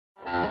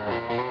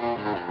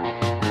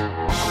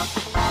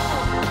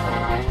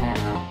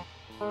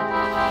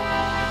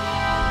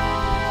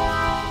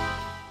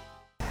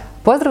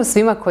Pozdrav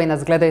svima koji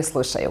nas gledaju i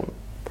slušaju.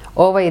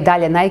 Ovo je i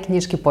dalje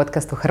najknjiški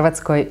podcast u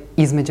Hrvatskoj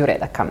Između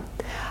redaka.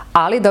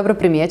 Ali dobro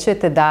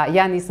primjećujete da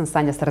ja nisam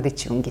Sanja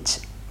Srdić Jungić.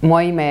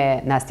 Moje ime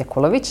je Nastja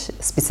Kulović,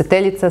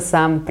 spisateljica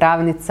sam,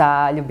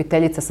 pravnica,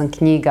 ljubiteljica sam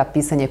knjiga,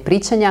 pisanja i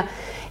pričanja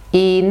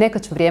i neko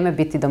ću vrijeme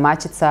biti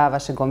domaćica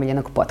vašeg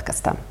omiljenog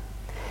podcasta.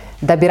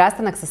 Da bi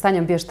rastanak sa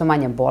Sanjom bio što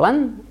manje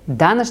bolan,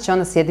 danas će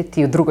ona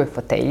sjediti u drugoj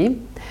fotelji,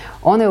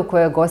 onoj u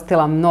kojoj je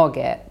gostila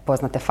mnoge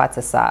poznate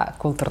face sa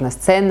kulturne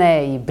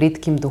scene i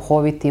britkim,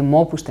 duhovitim,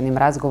 opuštenim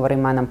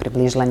razgovorima nam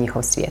približila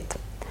njihov svijet.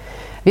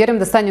 Vjerujem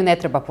da Sanju ne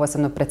treba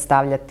posebno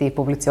predstavljati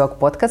publici ovog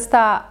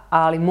podcasta,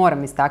 ali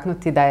moram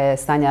istaknuti da je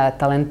Sanja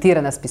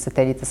talentirana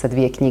spisateljica sa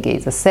 2 knjige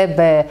iza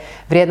sebe,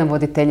 vrijedna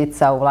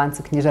voditeljica u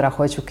lancu knjižara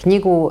Hoću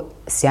knjigu,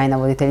 sjajna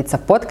voditeljica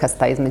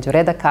podcasta Između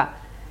redaka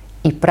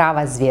i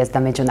prava zvijezda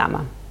među nama.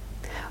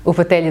 U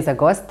fotelji za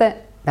goste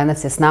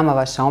danas je s nama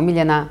vaša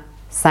omiljena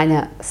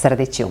Sanja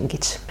Srdić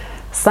Jungić.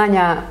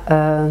 Sanja,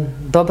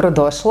 dobro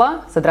došla.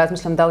 Sad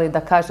razmišljam da li da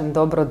kažem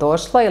dobro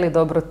došla ili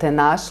dobro te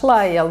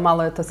našla, jer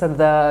malo je to sad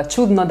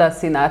čudno da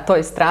si na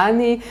toj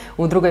strani,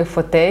 u drugoj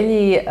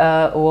fotelji,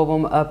 u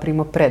ovom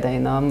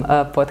primopredajnom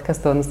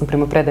podcastu, odnosno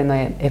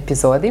primopredajnoj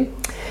epizodi.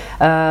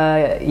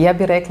 Ja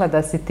bih rekla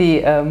da si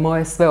ti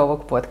moje sve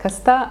ovog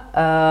podcasta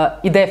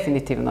i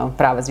definitivno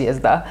prava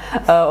zvijezda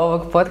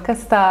ovog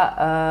podcasta,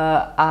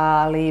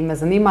 ali me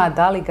zanima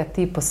da li ga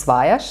ti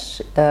posvajaš,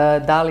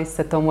 da li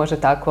se to može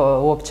tako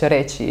uopće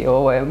reći,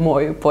 ovo je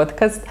moj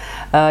podcast,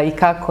 i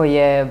kako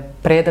je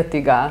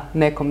predati ga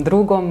nekom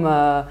drugom,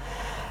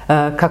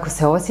 kako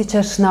se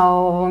osjećaš na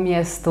ovom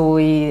mjestu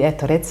i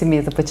eto, reci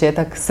mi za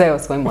početak sve o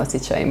svojim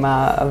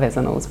osjećajima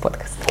vezano uz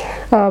podcast.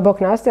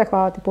 Bog Nastja,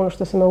 hvala ti puno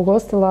što si me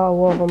ugostila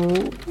u ovom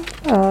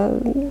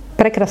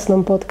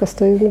prekrasnom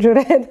podcastu Između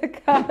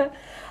redaka.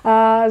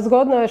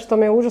 Zgodno je što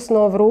mi je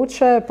užasno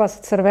vruće, pa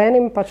se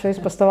crvenim, pa ću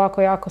ispast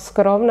ovako jako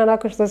skromna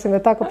nakon što si me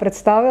tako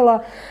predstavila.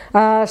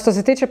 Što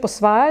se tiče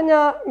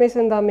posvajanja,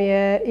 mislim da mi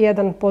je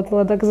jedan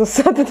podmladak za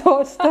sad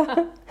dosta.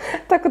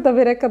 Tako da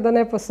bih rekla da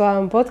ne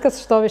posvajam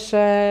podcast, što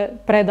više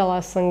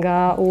predala sam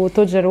ga u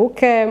tuđe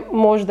ruke.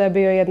 Možda je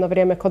bio jedno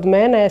vrijeme kod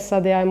mene,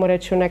 sad je, ajmo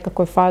reći, u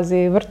nekakvoj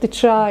fazi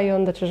vrtića i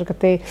onda ćeš ga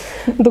ti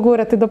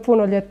dogurati do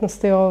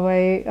punoljetnosti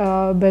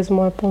bez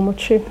moje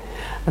pomoći.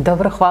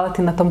 Dobro, hvala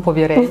ti na tom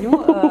povjerenju,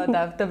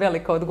 da je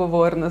velika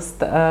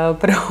odgovornost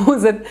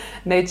preuzeti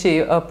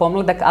nečiji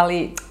pomladak,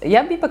 ali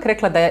ja bih ipak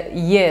rekla da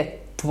je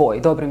tvoj,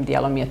 dobrim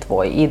dijelom je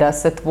tvoj i da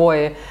se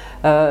tvoj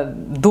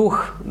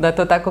duh, da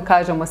to tako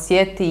kažem,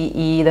 osjeti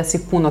i da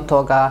si puno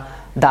toga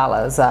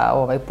dala za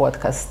ovaj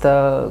podcast.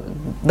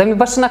 Da mi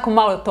baš onako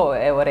malo to,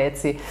 evo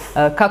reci,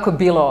 kako je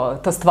bilo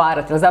to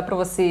stvarati,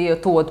 zapravo si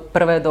tu od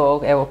prve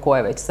do, evo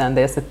koje već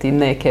 70 i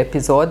neke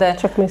epizode.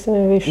 Čak mislim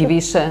i više. I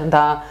više,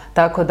 da.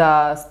 Tako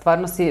da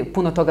stvarno si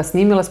puno toga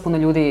snimila, s puno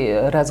ljudi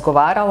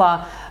razgovarala,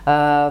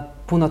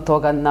 puno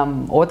toga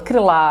nam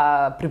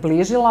otkrila,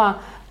 približila.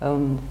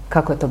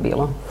 Kako je to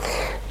bilo?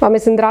 Pa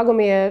mislim, drago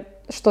mi je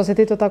što si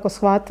ti to tako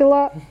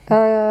shvatila,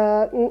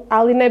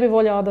 ali ne bi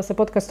voljela da se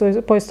podcast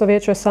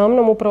poistovjećuje sa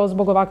mnom upravo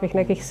zbog ovakvih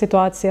nekih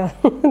situacija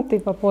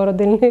tipa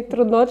porodiljnih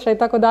trudnoća i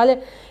tako dalje,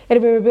 jer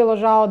bi mi bilo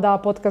žao da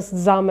podcast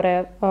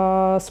zamre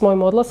s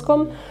mojim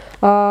odlaskom.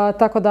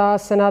 Tako da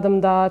se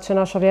nadam da će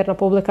naša vjerna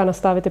publika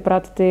nastaviti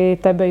pratiti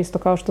tebe isto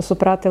kao što su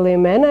pratili i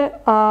mene.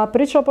 A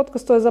priča o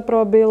podcastu je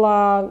zapravo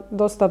bila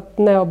dosta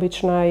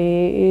neobična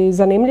i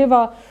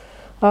zanimljiva.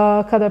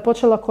 Kada je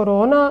počela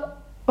korona,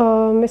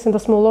 mislim da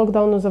smo u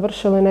lockdownu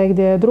završili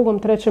negdje 2.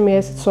 3.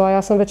 mjesecu, a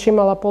ja sam već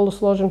imala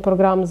polusložen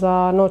program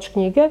za Noć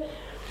knjige.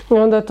 I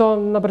onda je to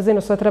na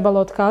brzinu sve trebalo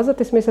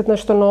otkazati, smisliti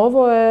nešto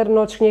novo, jer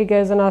Noć knjige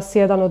je za nas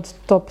jedan od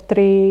top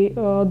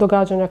 3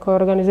 događanja koje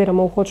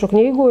organiziramo u Hoću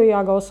knjigu i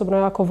ja ga osobno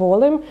jako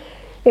volim.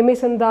 I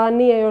mislim da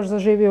nije još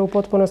zaživio u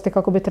potpunosti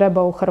kako bi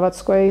trebao u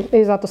Hrvatskoj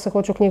i zato se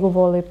Hoću knjigu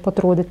voli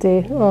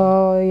potruditi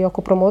i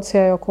oko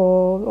promocija i oko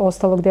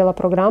ostalog dijela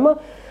programa.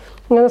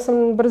 I onda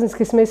sam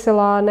brzinski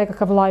smislila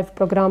nekakav live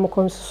program u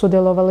kojem su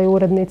sudjelovali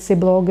urednici,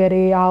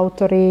 blogeri,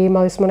 autori,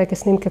 imali smo neke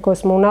snimke koje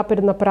smo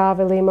unaprijed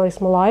napravili, imali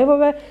smo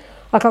live-ove,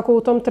 a kako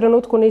u tom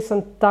trenutku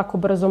nisam tako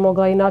brzo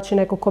mogla i naći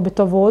nekog ko bi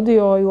to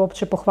vodio i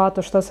uopće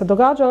pohvatao što se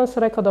događa, onda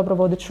sam rekla dobro,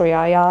 vodit ću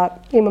ja. Ja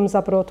imam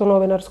zapravo tu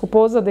novinarsku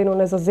pozadinu,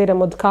 ne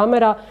zazirem od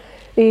kamera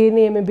i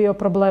nije mi bio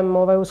problem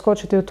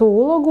uskočiti u tu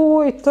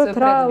ulogu i to je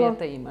trajalo... Sve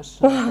preduvjete imaš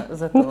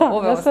za to.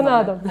 Da, ja se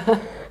nadam.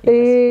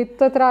 I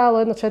to je trajalo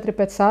jedno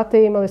 4-5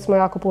 sati, imali smo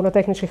jako puno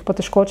tehničkih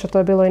poteškoća, to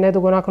je bilo i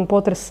nedugo nakon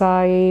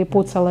potresa i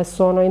pucale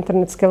su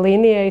internetske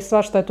linije i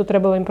svašta je tu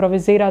trebalo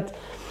improvizirati.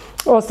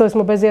 Ostali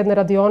smo bez jedne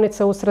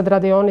radionice, usred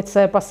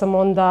radionice, pa sam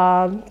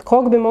onda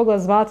kog bi mogla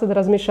zvati, da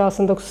razmišljala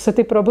sam dok su se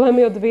ti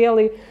problemi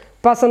odvijali.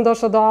 Pa sam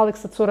došla do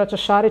Aleksa Curača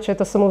Šarića i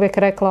to sam uvijek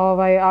rekla,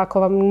 ako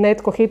vam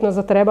netko hitno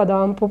zatreba da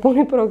vam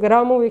popuni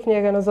program, uvijek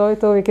njega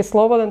nazovite, uvijek je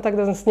slobodan, tako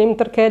da sam s njim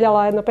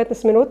trkeljala jedno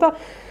 15 minuta.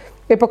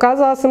 I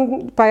pokazala sam,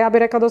 pa ja bih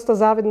rekla dosta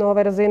zavidnu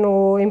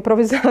razinu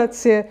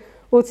improvizacije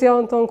u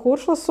cijelom tom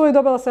kuršlusu i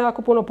dobila sam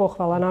jako puno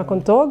pohvala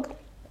nakon tog.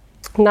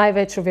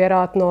 Najveću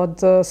vjerojatno od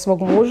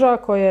svog muža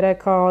koji je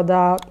rekao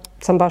da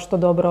sam baš to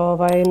dobro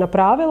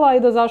napravila i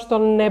da zašto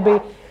ne bi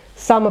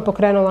sama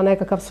pokrenula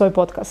nekakav svoj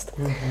podcast.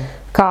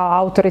 Kao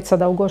autorica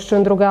da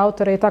ugošćujem druge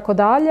autore i tako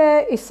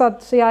dalje. I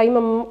sad ja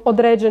imam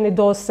određeni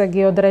doseg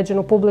i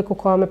određenu publiku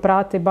koja me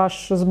prati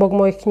baš zbog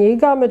mojih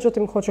knjiga,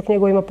 međutim Hoću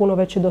knjigu ima puno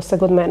veći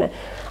doseg od mene.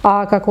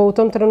 A kako u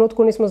tom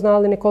trenutku nismo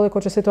znali ni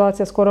koliko će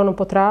situacija s koronom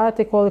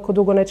potrajati, koliko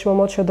dugo nećemo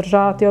moći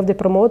održavati ovdje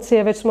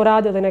promocije, već smo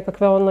radili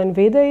nekakve online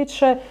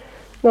videiće.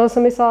 No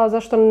sam mislila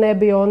zašto ne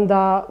bi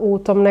onda u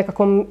tom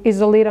nekakvom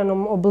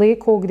izoliranom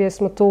obliku gdje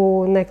smo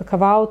tu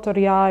nekakav autor,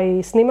 ja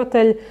i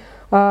snimatelj,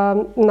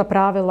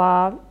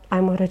 napravila,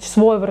 ajmo reći,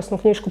 svojevrsnu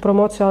knjišku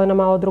promociju, ali na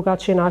malo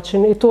drugačiji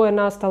način. I tu je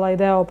nastala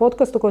ideja o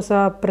podcastu koju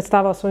sam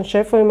predstavila svojim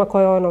šefovima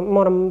koje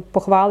moram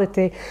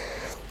pohvaliti.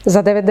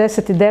 Za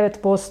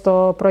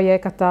 99%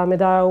 projekata mi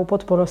daju u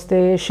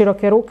potpunosti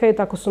široke ruke i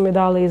tako su mi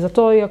dali i za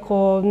to,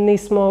 iako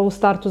nismo u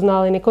startu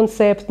znali ni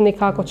koncept, ni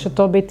kako će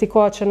to biti,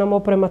 koja će nam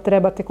oprema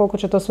trebati, koliko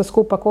će to sve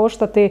skupa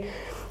koštati.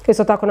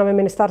 Isto tako nam je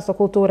Ministarstvo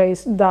kulture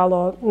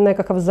dalo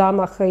nekakav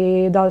zamah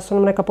i dali su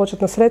nam neka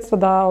početna sredstva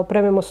da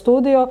opremimo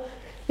studio.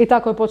 I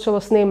tako je počelo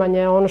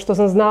snimanje. Ono što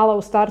sam znala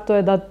u startu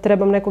je da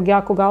trebam nekog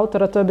jakog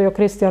autora, to je bio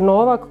Kristijan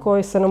Novak,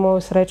 koji se na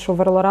moju sreću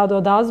vrlo rado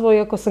odazvao,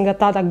 iako sam ga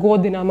tada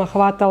godinama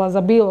hvatala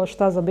za bilo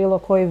šta, za bilo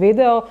koji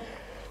video.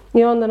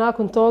 I onda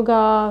nakon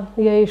toga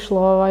je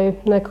išlo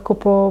nekako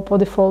po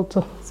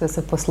defaultu. Sve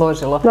se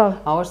posložilo. Da.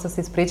 A ovo što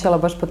si ispričala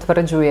baš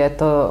potvrđuje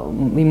to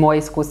i moje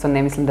iskustvo,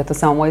 ne mislim da je to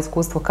samo moje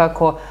iskustvo,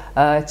 kako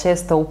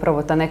često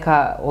upravo ta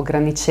neka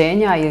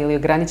ograničenja ili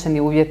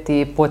ograničeni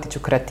uvjeti potiču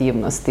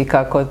kreativnost i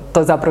kako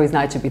to zapravo i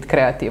znači biti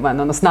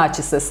kreativan.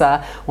 Snaći se sa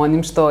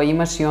onim što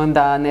imaš i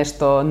onda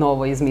nešto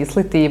novo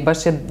izmisliti. I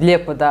baš je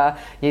lijepo da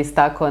je iz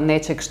tako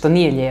nečeg što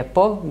nije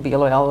lijepo,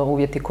 bilo je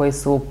uvjeti koji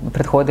su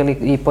prethodili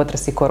i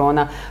potresi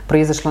korona,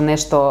 proizašlo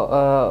nešto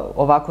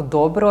ovako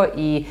dobro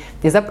i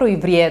je zapravo i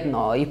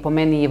vrijedno i po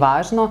meni i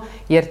važno,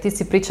 jer ti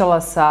si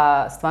pričala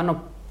sa stvarno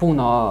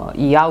puno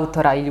i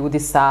autora i ljudi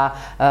sa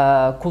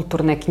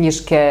kulturne,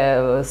 knjiške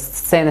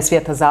scene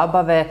svijeta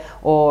zabave,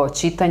 o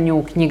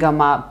čitanju,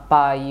 knjigama,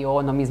 pa i o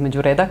onom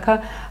između redaka.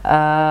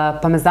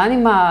 Pa me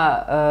zanima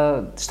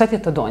šta ti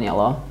je to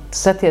donijelo?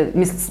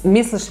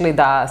 Misliš li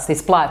da se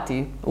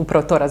isplati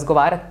upravo to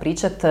razgovarati,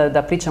 pričati,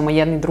 da pričamo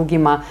jedni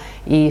drugima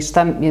i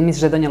šta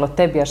misliš da je donijelo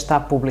tebi, a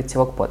šta publici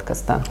ovog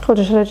podcasta?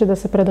 Hoćeš reći da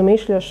se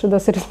predomišljaš, da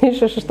se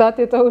razmišljaš šta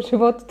ti je to u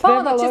životu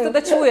trebalo? Pa čisto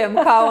da čujem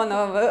kao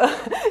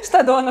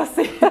šta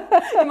donosi.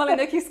 Ima li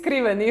nekih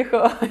skrivenih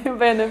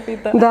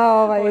benefita?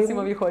 Da, osim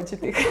ovih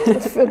očitih.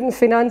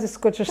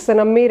 Financijsko ćeš se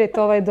namiriti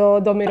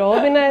do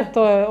mirovine,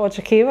 to je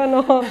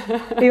očekivano.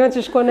 Imat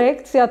ćeš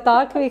konekcija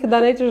takvih da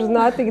nećeš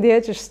znati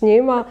gdje ćeš s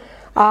njima.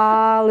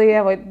 Ali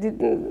evo,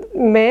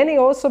 meni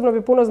osobno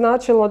bi puno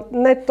značilo,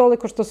 ne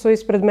toliko što su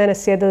ispred mene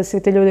sjedili svi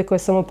ti ljudi koje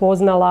sam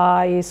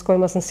upoznala i s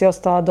kojima sam si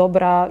ostala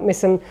dobra.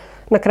 Mislim,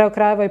 na kraju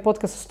krajeva i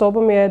podcast s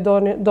tobom je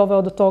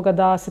doveo do toga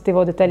da si ti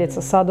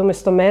voditeljica sad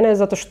umjesto mene,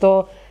 zato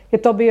što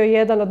je to bio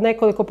jedan od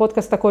nekoliko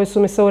podcasta koji su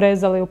mi se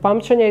urezali u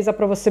pamćenje i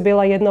zapravo si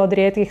bila jedna od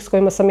rijetkih s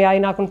kojima sam ja i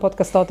nakon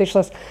podcasta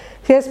otišla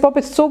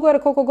popit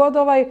cugar, koliko god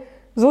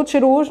zvuči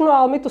ružno,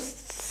 ali mi tu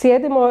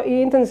sjedimo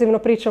i intenzivno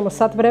pričamo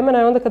sat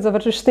vremena i onda kad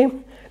završiš s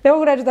tim, ne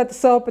mogu reći da ti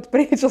se opet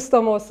priča s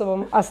tom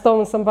osobom, a s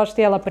tom sam baš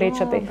htjela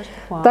pričati.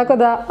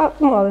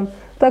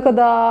 Tako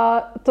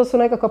da, to su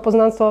nekakva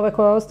poznanstva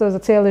koje ostaju za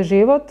cijeli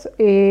život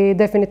i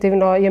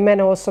definitivno je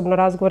mene osobno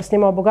razgovor s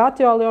njima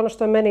obogatio, ali ono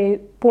što je meni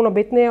puno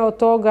bitnije od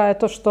toga je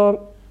to što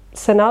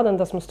se nadam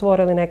da smo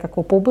stvorili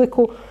nekakvu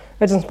publiku.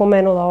 Već sam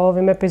spomenula o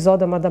ovim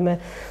epizodama da me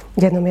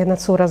jednom jedna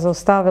cura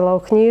zaustavila u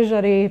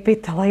knjižari i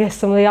pitala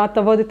jesam li ja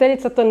ta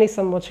voditeljica, to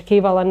nisam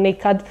očekivala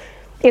nikad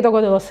i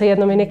dogodilo se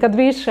jednom i nikad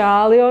više,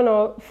 ali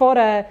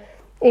fora je,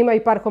 ima i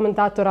par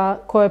komentatora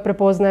koje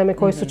prepoznajem i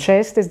koji su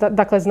česti,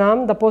 dakle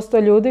znam da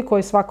postoje ljudi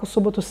koji svaku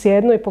subotu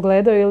sjednu i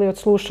pogledaju ili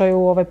odslušaju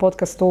ovaj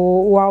podcast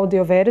u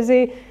audio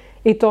verziji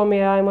i to mi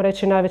je, ajmo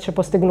reći, najveće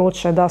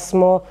postignuće da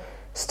smo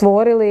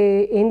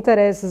stvorili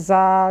interes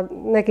za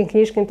nekim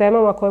knjiškim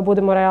temama koje,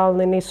 budemo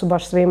realni, nisu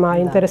baš svima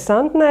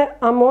interesantne,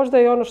 a možda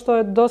i ono što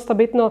je dosta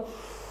bitno,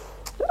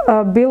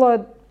 bilo je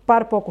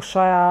par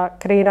pokušaja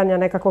kreiranja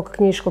nekakvog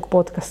knjiškog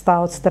podcasta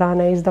od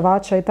strane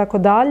izdavača i tako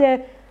dalje.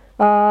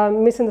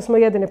 Mislim da smo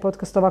jedini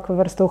podcast ovakve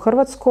vrste u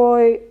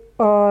Hrvatskoj.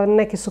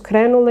 Neki su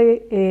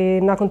krenuli i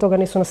nakon toga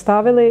nisu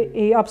nastavili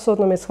i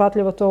apsolutno mi je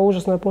shvatljivo, to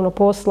užasno je puno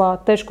posla,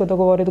 teško je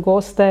dogovoriti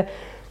goste.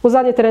 U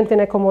zadnji tren ti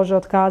neko može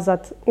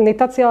otkazati. Ni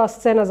ta cijela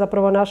scena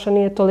zapravo naša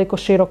nije toliko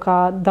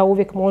široka da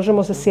uvijek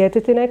možemo se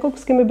sjetiti nekog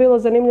s kim bi bilo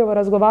zanimljivo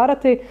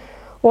razgovarati.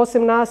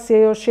 Osim nas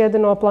je još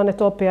jedino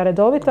Planetopija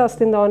redovita, s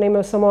tim da oni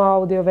imaju samo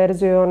audio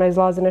verziju i ona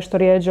izlazi nešto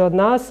rjeđe od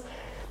nas.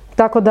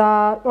 Tako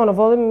da,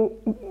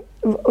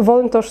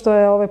 volim to što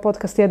je ovaj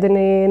podcast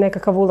jedini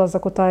nekakav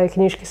ulazak u taj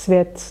knjiški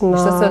svijet na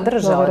što se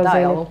održao, da,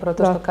 jel upravo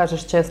to što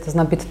kažeš često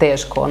zna biti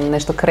teško,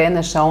 nešto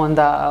kreneš, a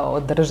onda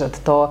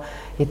održati to.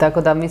 I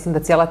tako da mislim da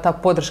cijela ta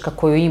podrška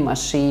koju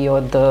imaš i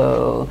od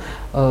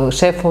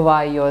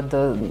šefova i od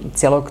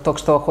cijelog tog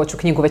što hoću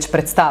knjigu već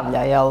predstavlja,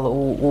 jel,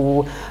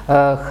 u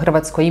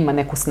Hrvatskoj ima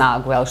neku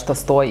snagu, jel, što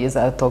stoji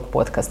iza tog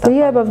podcasta.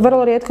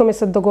 Vrlo rijetko mi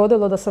se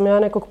dogodilo da sam ja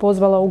nekog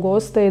pozvala u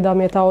goste i da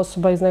mi je ta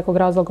osoba iz nekog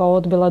razloga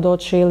odbila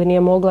doći ili nije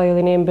mogla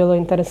ili nije im bilo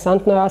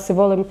interesantno. Ja si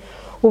volim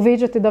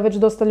uviđati da već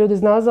dosta ljudi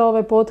zna za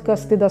ovaj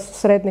podcast i da su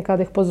sretni kad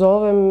ih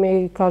pozovem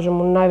i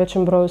kažem u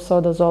najvećem broju se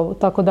odazovu.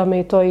 Tako da mi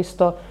i to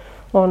isto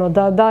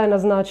daje na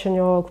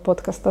značenju ovog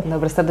podcasta.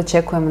 Dobro, sad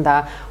očekujem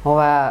da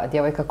ova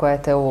djevojka koja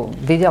te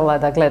vidjela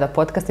da gleda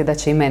podcast i da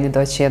će i meni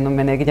doći jednom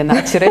me negdje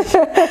naći reći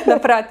da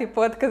prati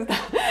podcast,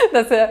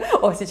 da se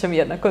osjećam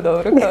jednako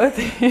dobro kao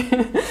ti.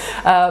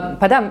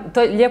 Pa da,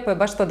 to lijepo je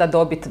baš to da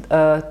dobiti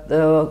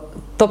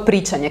to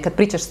pričanje, kad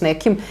pričaš s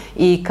nekim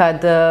i kad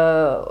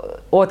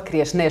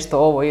otkriješ nešto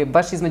ovo i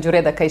baš između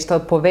redaka i što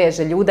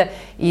poveže ljude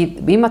i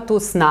ima tu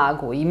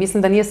snagu i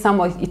mislim da nije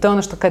samo, i to je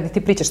ono što kad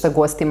ti pričaš sa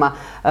gostima,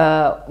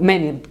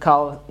 meni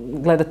kao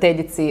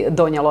gledateljici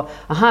donijelo,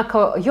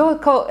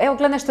 evo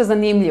gled nešto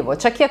zanimljivo,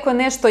 čak i ako je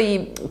nešto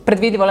i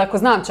predvidivo, ali ako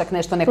znam čak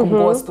nešto nekom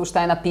gostu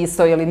šta je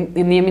napisao ili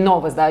nije mi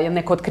novost da je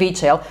neko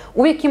otkriće, jel?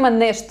 Uvijek ima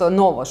nešto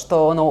novo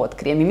što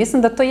otkrijem i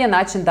mislim da to je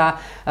način da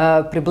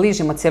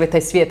približimo cijeli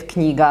taj svijet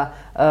knjiga.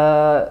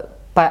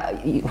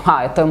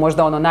 To je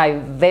možda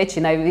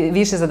najveći,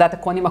 najviši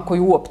zadatak onima koji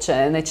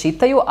uopće ne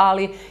čitaju,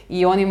 ali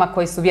i onima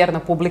koji su vjerna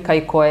publika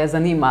i koje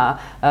zanima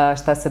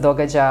šta se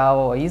događa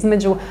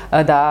između,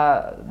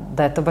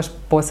 da je to baš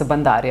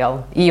poseban dar, jel?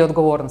 I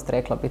odgovornost,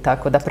 rekla bi,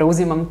 tako da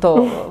preuzimam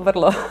to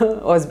vrlo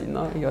ozbiljno.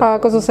 A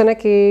ako su se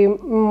neki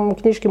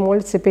knjiški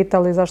muljci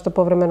pitali zašto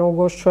povremeno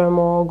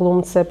ugošćujemo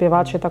glumce,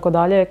 pjevače i tako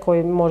dalje,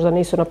 koji možda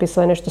nisu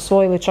napisali nešto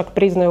svoje ili čak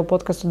priznaju u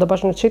podcastu da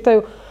baš ne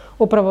čitaju,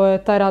 upravo je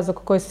taj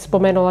razlog koji si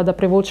spomenula da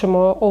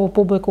privučemo ovu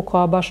publiku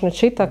koja baš ne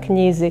čita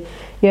knjizi.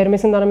 Jer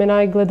mislim da nam je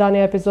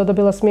najgledanija epizoda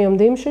bila s Mijom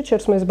Dimšić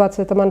jer smo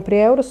izbacili taman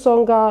prije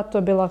Eurosonga. To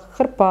je bila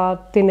hrpa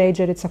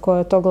tinejdžerica koja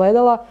je to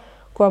gledala,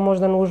 koja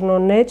možda nužno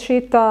ne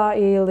čita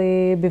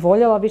ili bi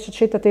voljela više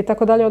čitati i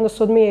tako dalje. Onda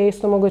su od Mije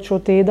isto mogli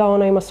čuti i da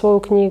ona ima svoju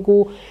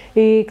knjigu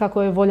i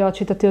kako je voljela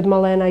čitati od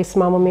malena i s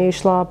mamom je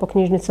išla po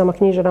knjižnicama,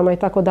 knjižarama i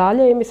tako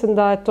dalje. I mislim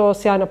da je to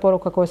sjajna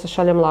poruka koja se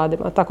šalje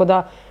mladima. Tako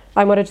da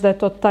ajmo reći da je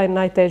to taj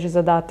najteži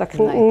zadatak.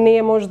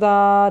 Nije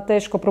možda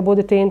teško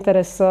probuditi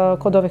interes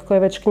kod ovih koji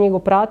već knjigu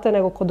prate,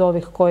 nego kod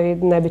ovih koji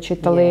ne bi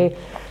čitali,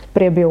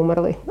 prije bi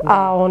umrli.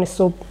 A oni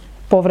su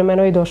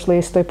povremeno i došli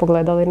isto i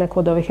pogledali neku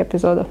od ovih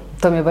epizoda.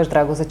 To mi je baš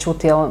drago za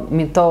čuti, jer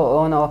mi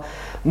to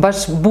baš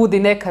budi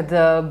nekad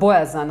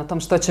bojazan o tom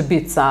što će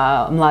biti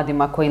sa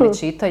mladima koji ne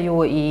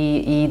čitaju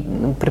i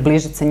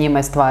približiti se njima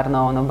je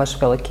stvarno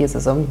baš veliki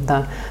izazov.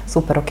 Da,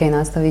 super, ok,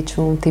 nastavit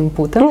ću tim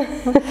putem.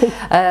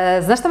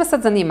 Znaš što me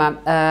sad zanima?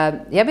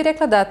 Ja bih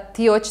rekla da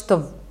ti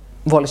očito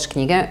voliš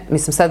knjige.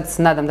 Mislim, sad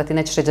se nadam da ti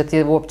nećeš reći da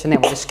ti uopće ne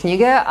voliš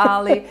knjige,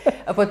 ali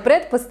pod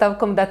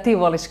pretpostavkom da ti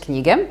voliš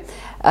knjige,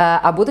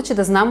 a budući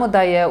da znamo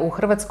da je u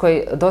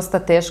Hrvatskoj dosta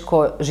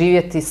teško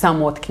živjeti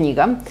samo od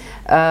knjiga,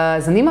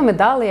 zanima me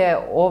da li je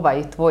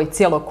ovaj tvoj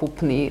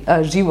cjelokupni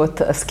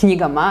život s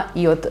knjigama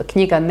i od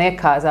knjiga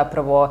neka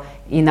zapravo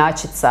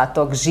inačica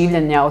tog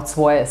življenja od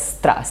svoje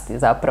strasti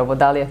zapravo,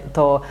 da li je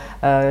to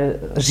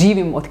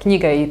živim od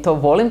knjiga i to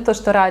volim to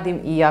što radim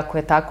i ako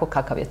je tako,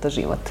 kakav je to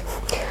život?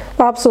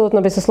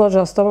 Apsolutno bi se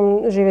složila s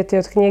tobom, živjeti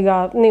od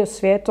knjiga ni u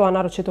svijetu, a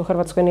naročito u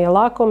Hrvatskoj nije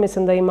lako.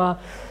 Mislim da ima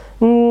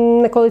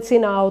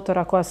nekolicina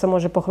autora koja se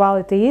može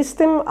pohvaliti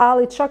istim,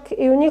 ali čak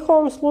i u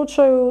njihovom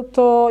slučaju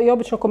to je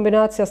obično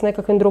kombinacija s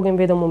nekakvim drugim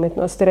vidom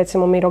umjetnosti.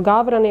 Recimo Miro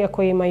Gavran,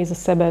 iako ima iza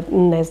sebe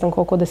ne znam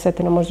koliko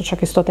desetina, možda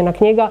čak i stotina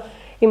knjiga,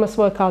 ima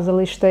svoje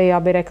kazalište i ja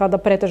bih rekla da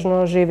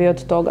pretežno živi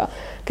od toga.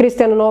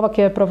 Kristijan Novak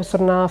je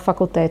profesor na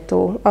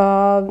fakultetu.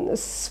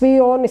 Svi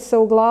oni se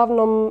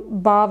uglavnom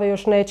bave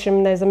još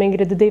nečim, ne znam,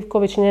 Ingrid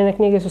Divković, njene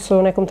knjige su se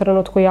u nekom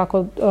trenutku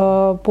jako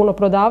puno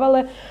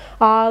prodavale,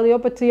 ali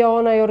opet je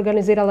ona i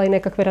organizirala i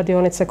nekakve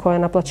radionice koje je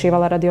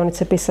naplaćivala,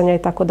 radionice pisanja i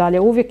tako dalje.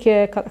 Uvijek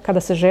je, kada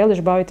se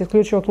želiš baviti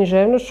isključivo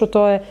književnošću,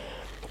 to je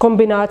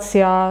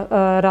kombinacija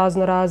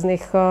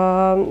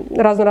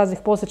raznoraznih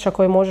posjeća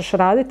koje možeš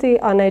raditi,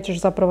 a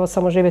nećeš zapravo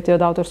samo živjeti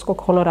od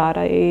autorskog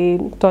honorara. I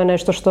to je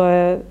nešto što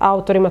je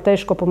autorima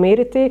teško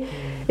pomiriti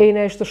i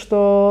nešto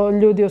što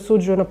ljudi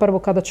osuđuju na prvu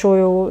kada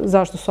čuju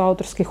zašto su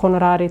autorski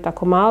honorari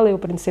tako mali. U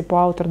principu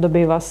autor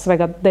dobiva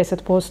svega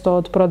 10%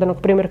 od prodanog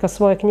primjerka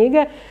svoje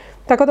knjige.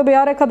 Tako da bi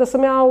ja rekla da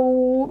sam ja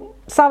u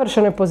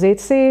savršenoj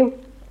poziciji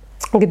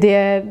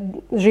gdje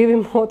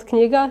živim od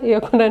knjiga,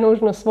 iako ne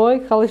nužno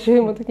svojih, ali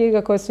živim od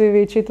knjiga koje svi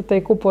vi čitate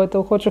i kupujete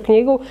u Hoću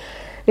knjigu.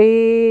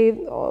 I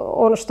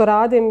ono što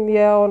radim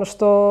je ono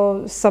što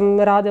sam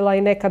radila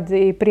i nekad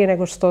i prije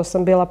nego što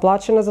sam bila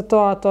plaćena za to,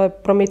 a to je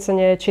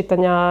promicanje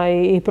čitanja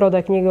i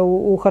prodaje knjige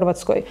u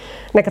Hrvatskoj.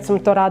 Nekad sam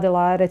to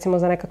radila recimo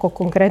za nekako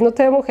konkretnu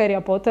temu, Harrya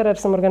Pottera, jer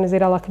sam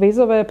organizirala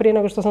kvizove prije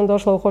nego što sam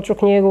došla u Hoću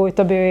knjigu i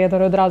to bio je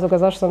jedan od razloga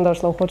zašto sam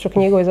došla u Hoću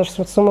knjigu i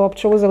zašto su me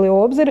uopće uzeli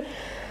u obzir.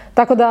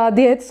 Tako da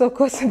djeco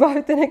koji se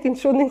bavite nekim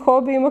čudnim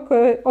hobijima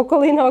koje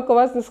okolina oko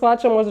vas ne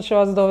shvaća, možda će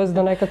vas dovesti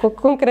do nekakvog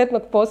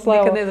konkretnog posla.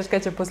 Nikad ne znaš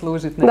kad će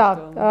poslužiti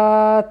nešto.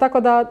 Da, tako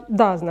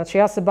da, znači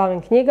ja se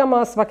bavim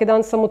knjigama, svaki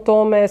dan sam u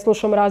tome,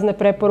 slušam razne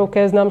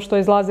preporuke, znam što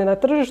izlazi na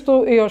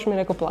tržištu i još mi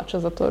neko plaća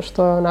za to,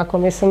 što je onako,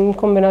 mislim,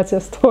 kombinacija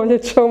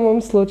stoljeća u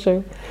mom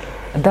slučaju.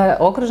 Da,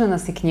 okružena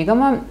si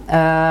knjigama,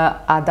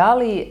 a da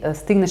li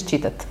stigneš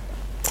čitati?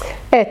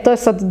 To je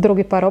sad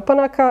drugi par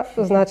opanaka,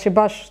 znači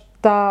baš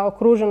ta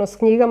okruženost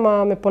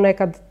knjigama me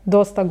ponekad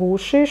dosta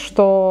guši,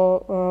 što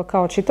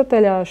kao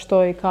čitatelja,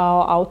 što i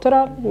kao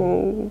autora.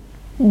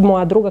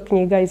 Moja druga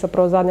knjiga i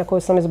zapravo zadnja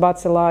koju sam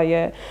izbacila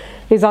je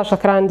izašla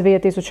krajem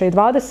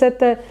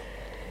 2020.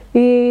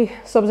 I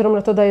s obzirom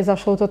na to da je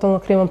izašla u totalno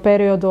krivom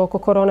periodu oko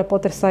korone,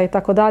 potresa i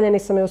tako dalje,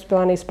 nisam je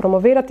uspjela ni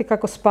ispromovirati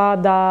kako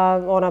spada.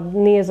 Ona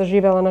nije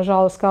zaživjela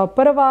nažalost kao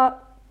prva.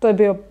 To je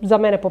bio za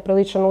mene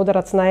popriličan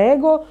udarac na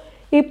ego.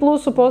 I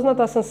plus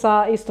upoznata sam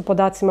sa isto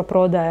podacima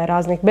prodaje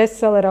raznih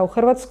bestsellera u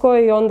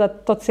Hrvatskoj i onda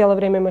to cijelo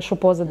vrijeme imaš u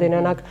pozadini.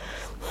 Onak,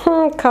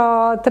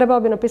 kao trebao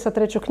bi napisati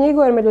treću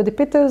knjigu jer me ljudi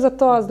pitaju za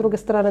to, a s druge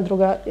strane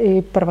druga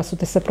i prva su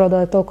ti se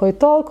prodale toliko i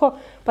toliko.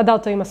 Pa da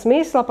li to ima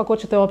smisla, pa ko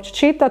ćete uopće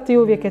čitati,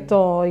 uvijek je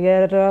to,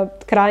 jer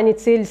krajnji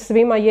cilj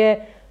svima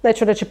je,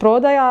 neću reći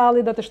prodaja,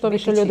 ali da te što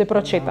više ljudi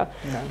pročita.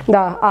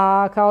 Da,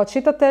 a kao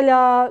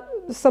čitatelja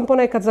sam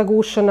ponekad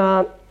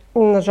zagušena.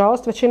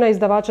 Nažalost, većina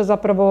izdavača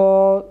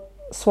zapravo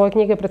svoje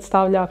knjige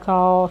predstavlja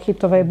kao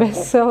hitove i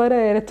bestsellere,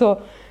 jer je to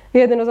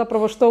jedino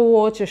zapravo što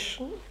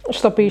uočiš,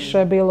 što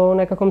piše, bilo u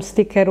nekakvom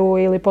stikeru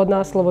ili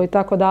podnaslovu i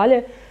tako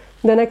dalje,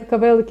 da je nekakav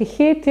veliki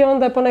hit i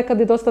onda je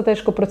ponekad i dosta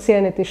teško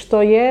procijeniti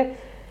što je.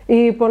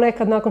 I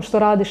ponekad nakon što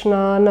radiš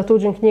na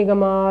tuđim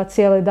knjigama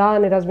cijeli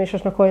dan i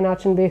razmišljaš na koji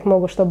način bi ih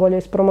mogo što bolje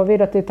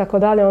ispromovirati i tako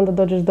dalje, onda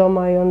dođeš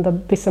doma i onda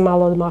bi se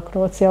malo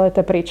odmaknulo cijele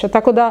te priče.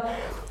 Tako da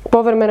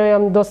povremeno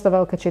imam dosta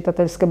velike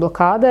čitateljske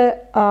blokade,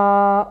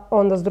 a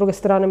onda s druge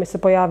strane mi se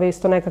pojavi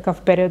isto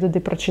nekakav period gdje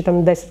pročitam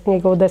 10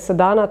 knjiga u 10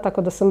 dana,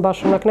 tako da sam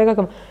baš onak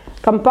nekakav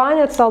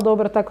kampanjac, ali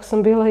dobro, tako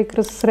sam bila i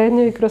kroz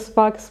srednju i kroz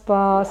faks,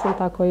 pa sam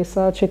tako i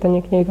sa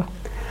čitanjem knjiga.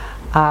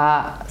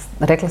 A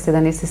rekla si da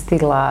nisi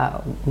stigla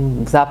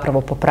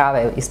zapravo po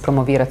prave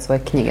ispromovirati svoje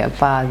knjige,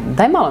 pa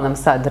daj malo nam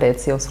sad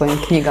reci o svojim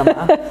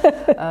knjigama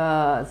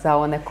za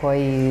one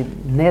koji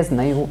ne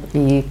znaju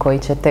i koji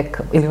će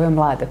tek, ili ove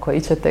mlade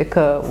koji će tek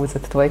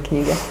uzeti tvoje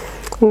knjige.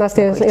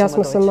 Nastja, ja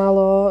smo se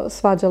malo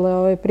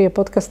svađale prije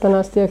podcasta.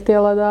 Nastja je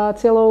htjela da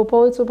cijelu ovu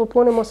policu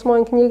popunimo s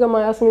mojim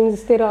knjigama. Ja sam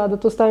inzistirala da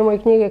tu stavimo i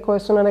knjige koje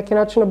su na neki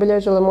način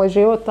obilježile moj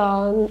život,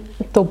 a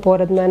tu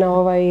pored mene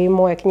i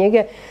moje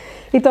knjige.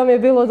 I to mi je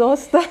bilo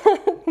dosta.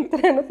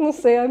 Trenutno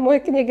se ja i moje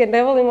knjige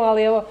ne volimo,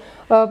 ali evo,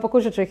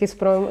 pokušat ću ih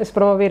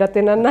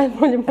ispromovirati na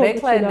najbolji mogući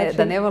način. Rekla je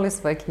da ne voli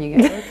svoje knjige.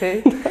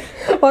 Okay.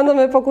 Onda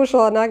me je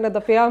pokušala nagnati da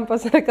pijavam, pa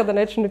sam rekla da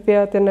neću ni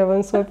pijavati jer ne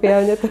volim svoje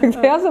pijavanje. Tako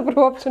da ja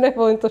zapravo uopće ne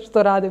volim to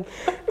što radim.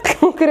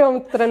 U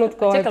krivom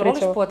trenutku Čekaj,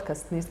 voliš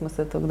podcast? Nismo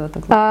se tog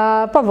dotakli.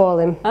 Pa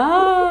volim.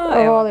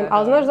 Volim.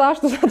 Ali znaš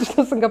zašto? Zato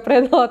što sam ga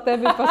predala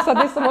tebi, pa sad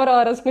nisam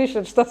morala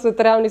razmišljati šta sve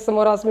trebam, nisam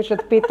morala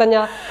smišljati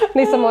pitanja,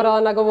 nisam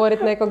morala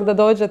nagovoriti nekog da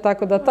dođe,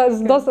 tako da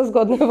dosta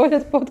zgodno je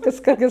voljeti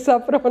podcast kad ga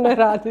zapravo ne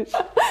radiš.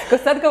 Ko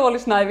sad ga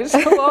voliš najviše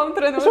u ovom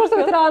trenutku? Možda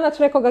bi trebala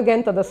naći nekog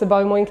agenta da se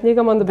bavi mojim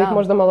knjigama, onda bih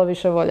možda malo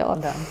više voljela.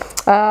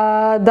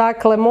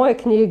 Dakle, moje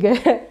knjige.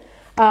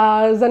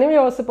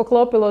 Zanimljivo se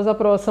poklopilo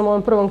zapravo sa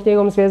mojom prvom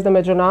knjigom Zvijezde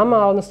među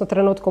nama, odnosno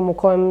trenutkom u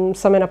kojem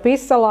sam je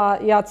napisala.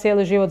 Ja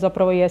cijeli život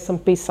zapravo jesam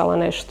pisala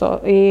nešto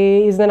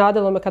i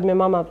iznenadilo me kad mi je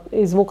mama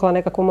izvukla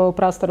nekakvu moju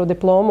prastaru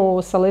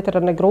diplomu sa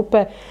literarne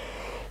grupe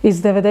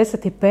iz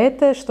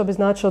 95. što bi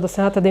značilo da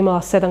sam ja tada imala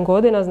 7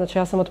 godina, znači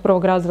ja sam od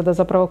prvog razreda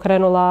zapravo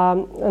krenula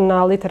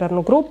na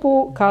literarnu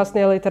grupu,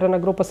 kasnije literarna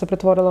grupa se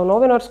pretvorila u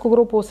novinarsku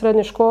grupu u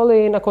srednjoj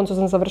školi i na koncu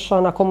sam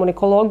završila na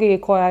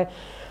komunikologiji koja je,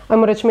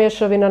 ajmo reći,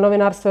 mješavina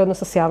novinarstva i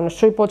odnosa s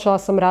javnošću i počela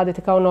sam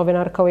raditi kao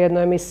novinarka u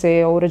jednoj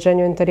emisiji o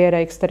uređenju interijera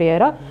i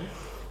eksterijera.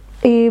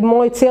 I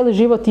moj cijeli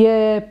život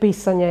je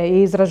pisanje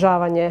i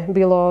izražavanje,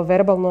 bilo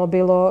verbalno,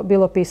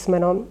 bilo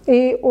pismeno.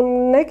 I u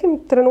nekim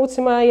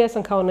trenucima ja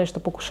jesam kao nešto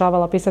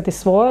pokušavala pisati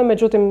svoje,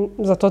 međutim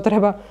za to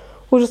treba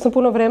užasno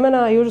puno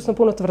vremena i užasno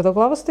puno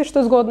tvrdoglavosti, što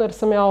je zgodno jer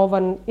sam ja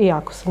ovan i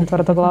jako sam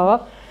tvrdoglava.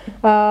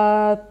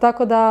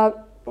 Tako da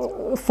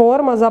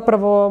forma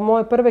zapravo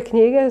moje prve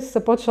knjige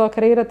se počela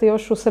kreirati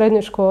još u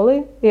srednjoj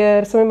školi,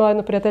 jer sam imala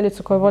jednu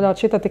prijateljicu koja je voljela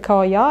čitati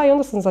kao ja i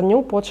onda sam za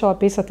nju počela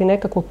pisati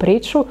nekakvu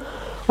priču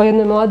o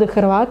jednoj mladoj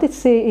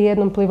Hrvatici i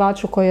jednom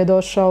plivaču koji je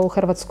došao u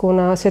Hrvatsku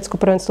na svjetsko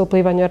prvenstvo u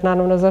plivanju, jer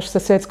naravno zašto se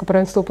svjetsko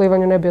prvenstvo u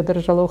plivanju ne bi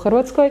održalo u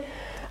Hrvatskoj.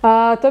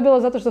 To je bilo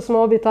zato što smo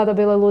obje tada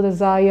bile lude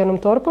za Ivanom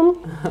Torpom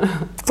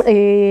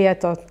i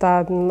eto,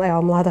 ta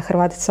mlada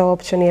Hrvatica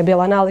uopće nije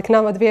bila nalik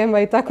nama dvijema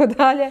i tako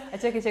dalje. A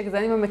čekaj,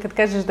 zanima me kad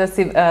kažeš da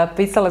si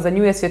pisala za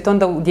nju, jesi je to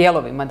onda u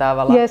dijelovima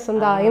davala? Jesam,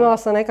 da. Imala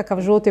sam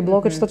nekakav žuti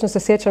blokić, točno se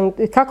sjećam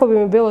kako bi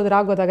mi bilo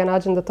drago da ga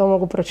nađem da to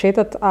mogu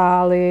pročitati,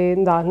 ali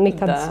da,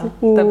 nikad.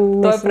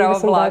 To je pravo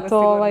blago,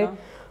 sigurno.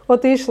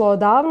 Otišlo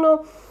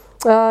odavno.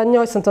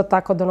 Njoj sam to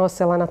tako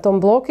donosila na tom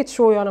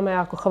blokiću i ona me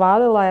jako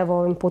hvalila. Evo,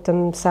 ovim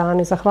putem se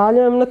Ani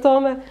zahvaljujem na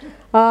tome.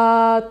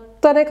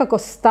 To je nekako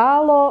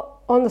stalo.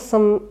 Onda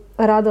sam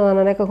radila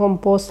na nekakvom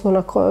poslu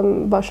na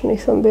kojem baš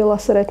nisam bila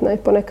sretna i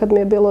ponekad mi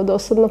je bilo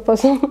dosadno, pa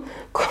sam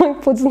koji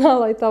put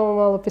znala i tamo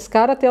malo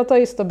piskarati, ali to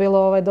je isto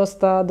bilo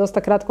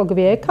dosta kratkog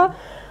vijeka.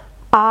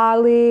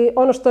 Ali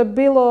ono što je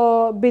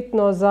bilo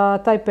bitno za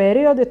taj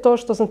period je to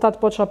što sam tad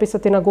počela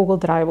pisati na Google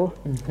Drive-u.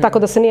 Tako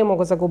da se nije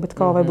mogao zagubiti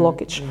kao ovaj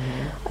blokić.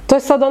 To je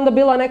sad onda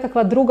bila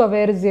nekakva druga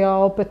verzija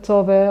opet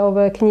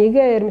ove knjige,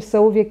 jer mi se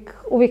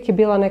uvijek je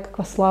bila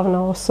nekakva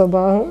slavna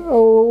osoba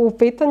u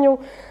pitanju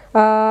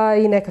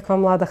i nekakva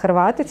mlada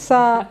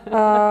Hrvatica.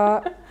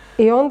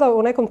 I onda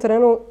u nekom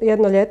terenu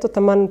jedno ljeto,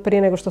 taman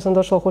prije nego što sam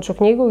došla u Hoću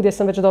knjigu, gdje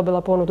sam već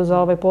dobila ponudu za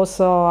ovaj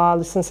posao,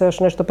 ali sam se još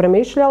nešto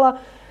premišljala,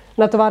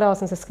 natovarala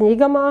sam se s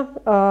knjigama,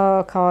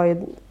 kao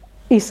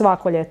i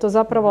svako ljeto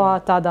zapravo, a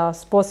tada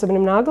s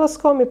posebnim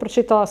naglaskom, i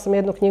pročitala sam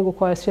jednu knjigu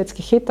koja je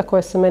svjetski hit, a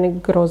koja se meni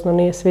grozno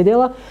nije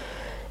svidjela.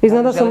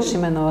 Želiš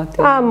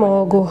imenovati?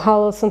 Mogu,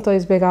 ali sam to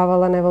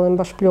izbjegavala, ne volim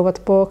baš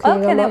pljuvat po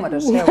knjigama. Ok, ne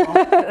moraš, evo,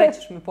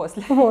 rećiš mi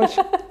poslije.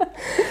 Može.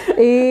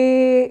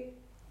 I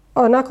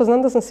onako,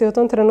 znam da sam si u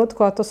tom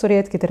trenutku, a to su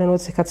rijetki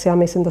trenuci kad si ja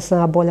mislim da sam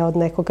ja bolja od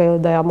nekoga ili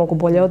da ja mogu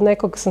bolje od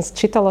nekog, sam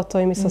čitala to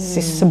i mislila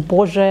si,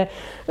 Bože,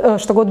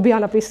 što god bi ja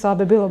napisala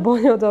bi bilo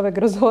bolje od ove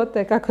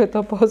grozote, kako je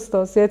to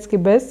postao svjetski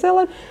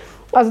bestseller.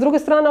 A s druge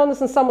strane, onda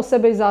sam samo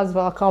sebe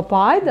izazvala kao,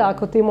 pa ajde,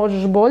 ako ti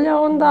možeš bolje,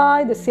 onda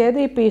ajde,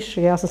 sjedi i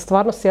piši. Ja sam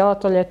stvarno sjela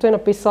to ljeto i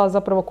napisala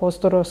zapravo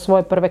kosturu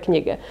svoje prve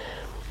knjige.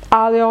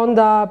 Ali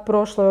onda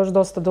prošlo još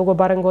dosta dugo,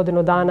 barem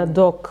godinu dana,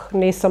 dok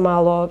nisam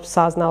malo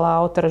saznala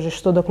o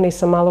tržištu, dok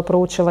nisam malo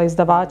proučila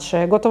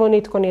izdavače. Gotovo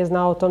nitko nije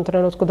znao u tom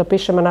trenutku da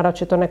pišem, a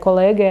naročito ne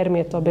kolege, jer mi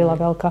je to bila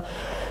velika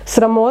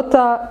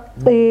sramota.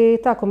 I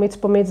tako, mic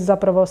po mic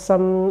zapravo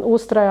sam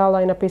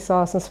ustrajala i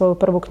napisala sam svoju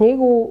prvu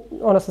knjigu.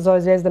 Ona se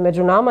zove Zvijezde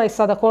među nama i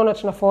sada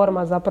konačna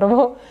forma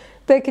zapravo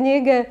te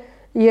knjige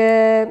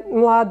je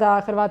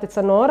mlada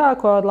Hrvatica Nora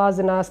koja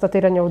odlazi na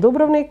statiranje u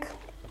Dubrovnik.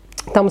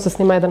 Tamo se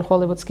snima jedan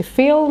hollywoodski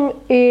film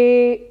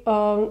i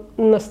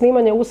na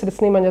snimanje, usred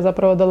snimanja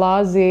zapravo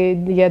dolazi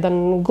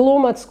jedan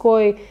glumac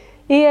koji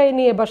i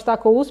nije baš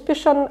tako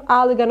uspješan,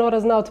 ali ga Nora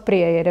zna od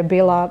prije jer je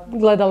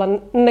gledala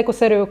neku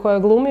seriju koju je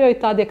glumio i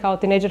tad je kao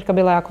tinejdžerka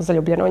bila jako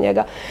zaljubljena u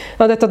njega.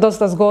 Onda je to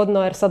dosta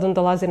zgodno jer sad on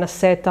dolazi na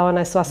set, a ona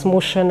je sva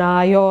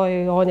smušena,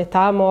 joj, on je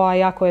tamo, a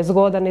jako je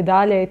zgodan i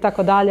dalje i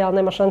tako dalje, ali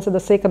nema šanse da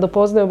se ikad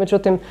upoznaju,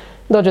 međutim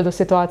dođe do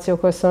situacije u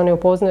kojoj se oni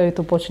upoznaju i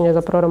tu počinje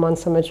zapravo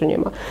romansa među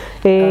njima.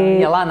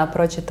 Je Lana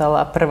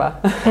pročitala prva?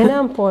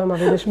 Nemam pojma,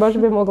 vidiš, baš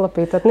bi mogla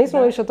pitati.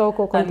 Nismo više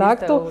toliko u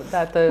kontaktu.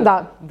 To je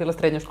bilo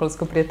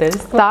srednjoškolsko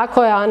prijateljstvo.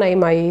 Tako je, Ana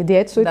ima i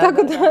djecu i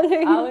tako dalje.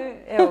 Ali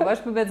evo,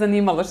 baš bi me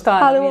zanimalo šta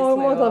Ana misli. Ali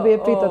mogla bi je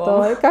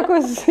pitati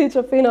kako se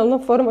sviđa finalna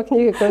forma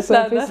knjige koju sam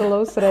napisala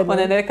u srednjem.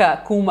 Ona je neka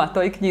kuma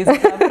toj knjizi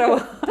zapravo.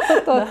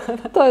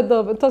 To je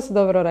dobro, to si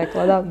dobro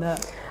rekla, da.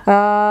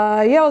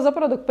 I evo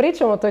zapravo dok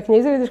pričamo o toj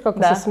knjizi, vidiš kako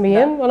se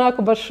smijem,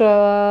 onako baš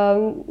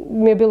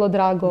mi je bilo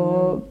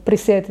drago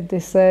prisjetiti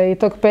se i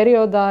tog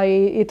perioda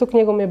i tu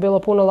knjigu mi je bilo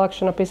puno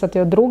lakše napisati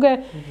od druge,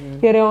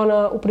 jer je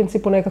ona u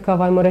principu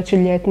nekakav, ajmo reći,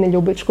 ljetni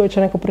ljubić koji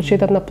će neko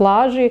pročitati na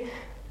plaži.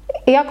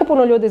 I jako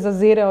puno ljudi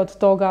zazire od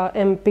toga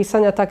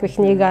pisanja takvih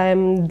knjiga,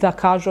 da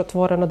kažu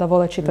otvoreno da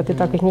vole čitati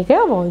takve knjige. Ja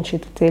volim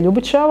čitati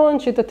Ljubiće, ja volim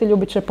čitati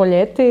Ljubiće po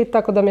ljeti,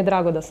 tako da mi je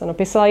drago da sam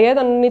napisala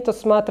jedan, ni to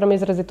smatram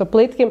izrazito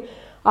plitkim.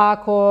 A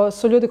ako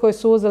su ljudi koji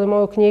su uzeli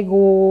moju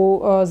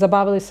knjigu,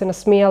 zabavili se,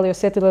 nasmijali,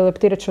 osjetili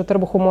leptirajući u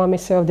trbuhu, moja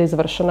misija je ovdje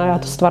izvršena. Ja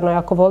to stvarno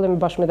jako volim i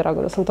baš mi je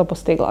drago da sam to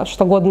postigla.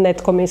 Što god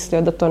netko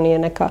mislio da to nije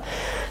neka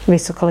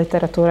visoka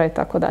literatura i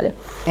tako dalje.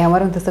 Ja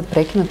moram te sad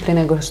prekinuti prije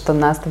nego što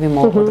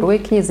nastavimo o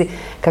drugoj knjizi.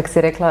 Kako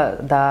si rekla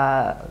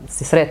da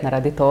si sretna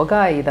radi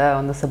toga i da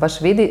onda se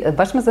baš vidi.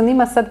 Baš me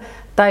zanima sad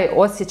taj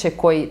osjećaj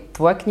koji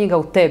tvoja knjiga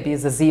u tebi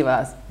izaziva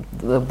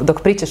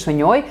dok pričaš o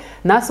njoj,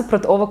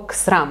 nasuprot ovog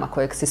srama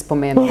kojeg si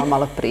spomenula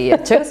malo prije.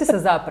 Čega si se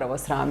zapravo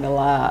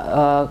sramila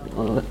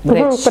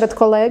reći? Pred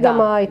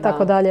kolegama i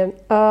tako dalje.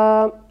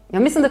 Ja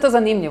mislim da je to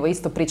zanimljivo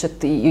isto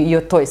pričati i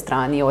o toj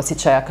strani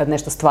osjećaja kad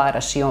nešto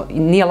stvaraš i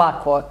nije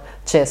lako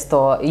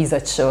često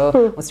izaći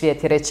u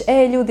svijet i reći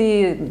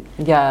ljudi,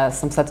 ja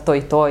sam sad to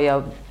i to,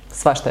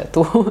 svašta je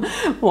tu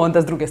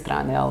onda s druge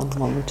strane, ali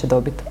moguće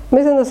dobiti.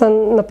 Mislim da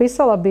sam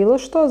napisala bilo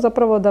što,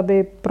 zapravo da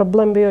bi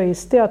problem bio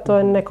isti, a to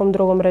je nekom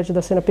drugom reći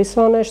da si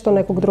napisao nešto,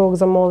 nekog drugog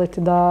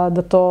zamoliti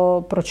da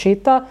to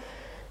pročita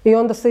i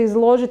onda se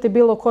izložiti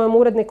bilo kojem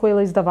uredniku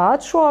ili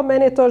izdavaču, a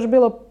meni je to još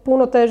bilo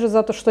puno teže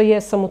zato što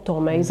jesam u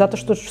tome i zato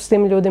što ću s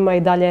tim ljudima i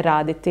dalje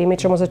raditi. Mi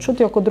ćemo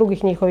začuti oko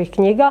drugih njihovih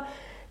knjiga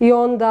i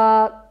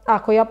onda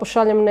ako ja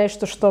pošaljem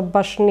nešto što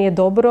baš nije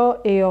dobro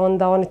i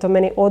onda oni to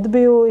meni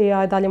odbiju i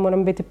ja dalje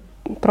moram biti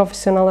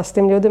profesionalna s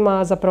tim ljudima,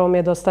 a zapravo mi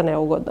je dosta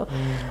neugodno.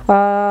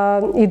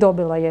 I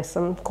dobila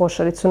jesam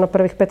košaricu na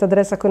prvih 5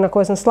 adresa na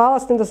koje sam slala,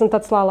 s tim da sam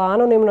tad slala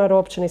anonimno jer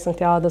uopće nisam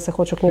htjela da se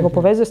Hoću knjigu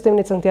povezuje s tim,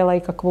 nisam htjela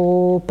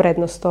ikakvu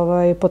prednost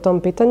po tom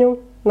pitanju.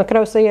 Na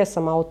kraju se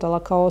jesam autala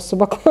kao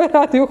osoba koja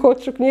radi u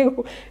Hoću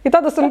knjigu. I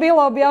tada sam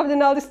bila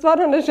objavljena, ali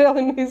stvarno ne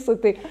želim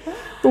misliti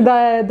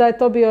da je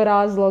to bio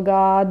razlog.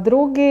 A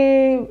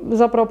drugi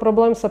zapravo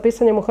problem sa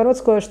pisanjem u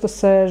Hrvatskoj je što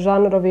se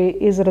žanrovi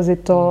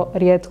izrazito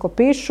rijetko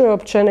pišu i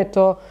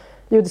općenito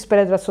ljudi s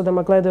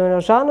predrasudama gledaju na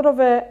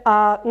žanrove,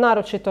 a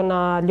naročito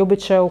na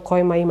ljubiće u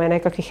kojima ima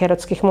nekakvih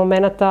erotskih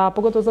momenata,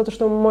 pogotovo zato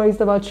što moj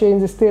izdavač je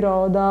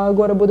inzistirao da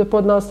gore bude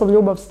podnaslov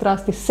ljubav,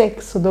 strast i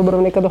seks od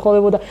Dubrovnika do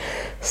Hollywooda.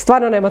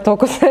 Stvarno nema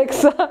toliko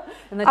seksa.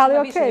 Znači ali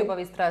ima više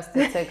ljubavi, strasti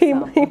i seksa.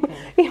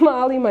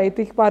 Ali ima i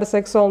tih par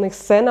seksualnih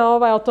scena,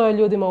 ali to je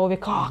ljudima uvijek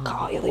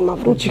kao ili ima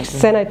vrućih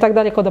scena i tak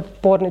dalje, kao da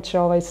porniče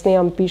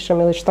snijam,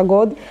 pišem ili šta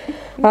god.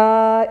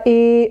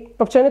 I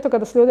općenito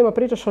kada s ljudima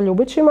pričaš o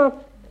ljubićima,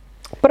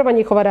 prva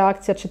njihova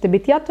reakcija će ti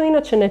biti ja to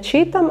inače ne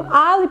čitam,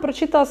 ali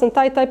pročitala sam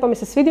taj pa mi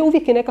se svidio,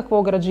 uvijek je nekakvo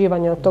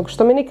ograđivanje od tog,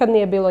 što mi nikad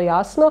nije bilo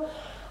jasno,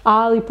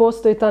 ali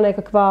postoji ta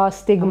nekakva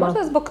stigma. A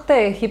možda zbog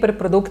te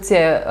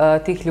hiperprodukcije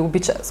tih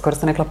ljubića, skoro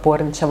sam rekla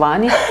pornića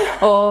vani,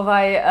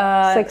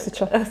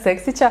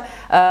 seksića,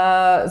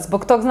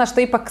 zbog tog, znaš,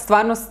 što ipak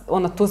stvarno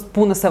tu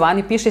puno se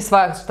vani piše i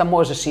sva šta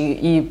možeš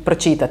i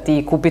pročitati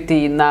i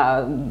kupiti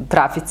na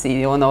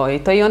trafici i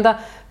to i onda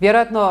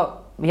vjerojatno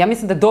ja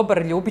mislim da je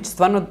dobar ljubić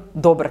stvarno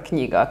dobra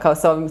knjiga, kao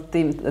sa ovim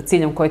tim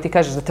ciljem koji ti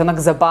kažeš, da te onak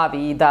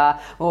zabavi i da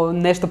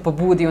nešto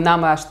pobudi u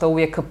nama što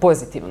uvijek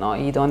pozitivno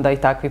i onda i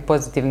takvi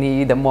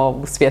pozitivni idemo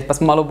u svijet pa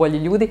smo malo bolji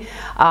ljudi,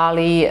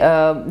 ali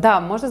da,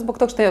 možda zbog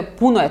toga što je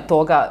puno je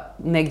toga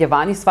negdje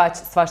vani,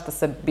 svašta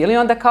se bili,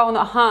 onda kao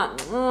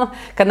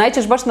kad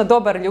naiđeš baš na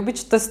dobar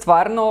ljubić, to je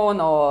stvarno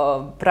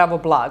pravo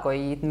blago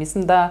i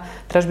mislim da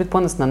trebaš biti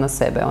ponosna na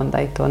sebe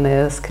onda i to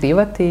ne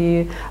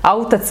skrivati.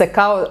 Autat se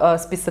kao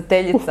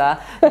spisateljica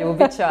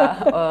ljubića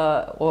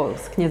o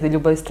knjizi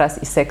Ljubav i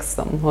strast i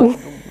seksom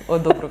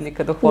od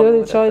Dubrovnika do Hollywooda.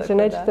 Ljudi, čovječe,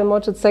 nećete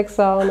moći od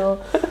seksa,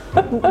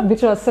 bit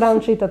će vas sram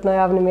čitati na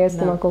javnim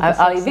mjestima.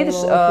 Ali vidiš,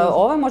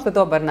 ovo je možda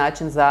dobar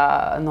način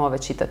za nove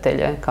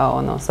čitatelje,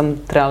 kao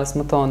trebali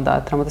smo to onda,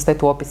 trebamo da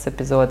staviti u opis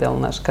epizode, ali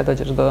znaš, kad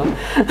dođeš do...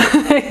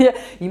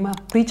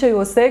 pričaju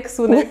o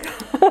seksu,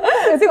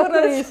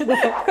 sigurno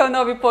kao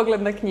novi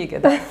pogled na knjige,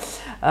 da.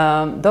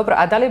 Dobro,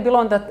 a da li je bilo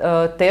onda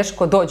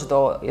teško doći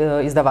do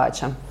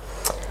izdavača?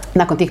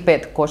 Nakon tih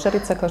 5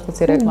 košarica, kao što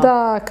si rekla?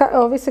 Da,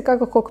 ovisi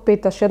kako kog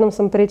pitaš. Jednom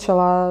sam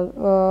pričala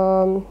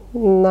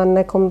na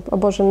nekom,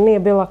 nije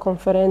bila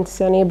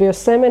konferencija, nije bio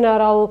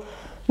seminar, ali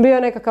bio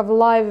je nekakav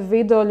live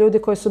video ljudi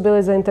koji su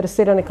bili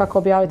zainteresirani kako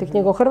objaviti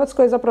knjigu u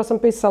Hrvatskoj. Zapravo sam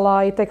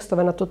pisala i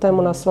tekstove na tu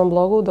temu na svom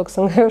blogu dok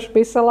sam ga još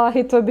pisala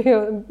i to je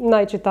bio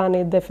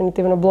najčitaniji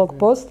definitivno blog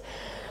post.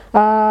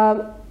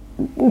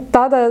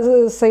 Tada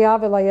se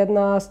javila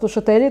jedna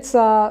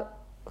slušateljica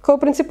koja u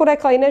principu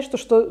rekla i nešto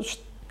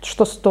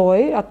što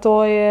stoji, a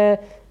to je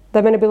da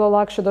je meni bilo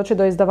lakše doći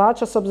do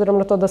izdavača s obzirom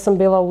na to da sam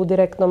bila u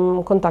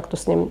direktnom kontaktu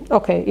s njim.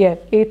 Ok,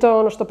 je. I to je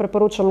ono što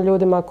preporučam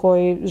ljudima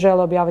koji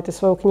žele objaviti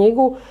svoju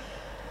knjigu.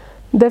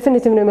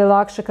 Definitivno mi je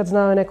lakše kad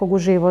znaju nekog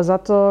uživo,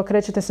 zato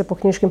krećete se po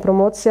knjiškim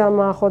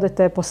promocijama,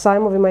 hodite po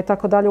sajmovima i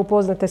tako dalje,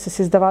 upoznate se s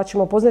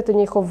izdavačima, upoznate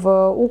njihov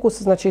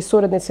ukus, znači s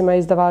urednicima i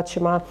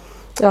izdavačima.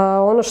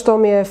 Ono što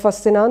mi je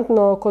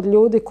fascinantno kod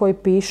ljudi koji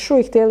pišu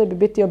i htjeli bi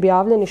biti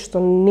objavljeni, što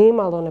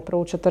nimalo ne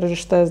prouče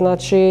tržište,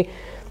 znači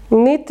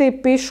niti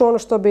pišu ono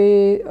što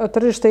bi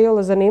tržište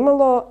iole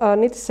zanimalo,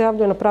 niti se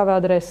javljaju na prave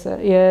adrese,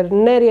 jer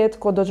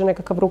nerijetko dođe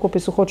nekakav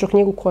rukopis u Hoću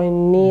knjigu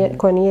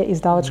koja nije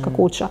izdavačka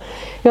kuća.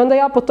 I onda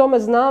ja po tome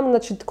znam,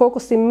 znači, koliko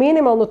si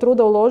minimalno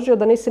truda uložio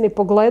da nisi ni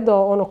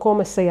pogledao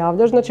kome se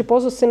javljaš. Znači,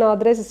 poslao si na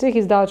adrese svih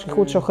izdavačkih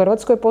kuća u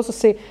Hrvatskoj, poslao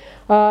si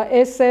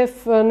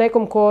SF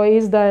nekom ko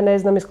izdaje, ne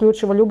znam,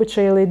 isključivo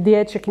ljubiće ili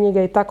dječje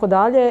knjige i tako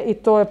dalje, i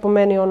to je po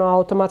meni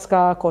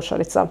automatska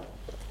košarica.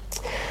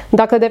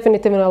 Dakle,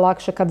 definitivno je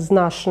lakše kad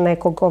znaš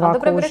nekog ovako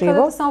uživo. Dobro, bih rekla da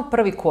je to samo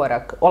prvi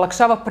korak,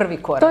 olakšava prvi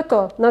korak. To je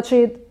to.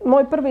 Znači,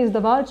 moj prvi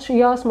izdavač i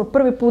ja smo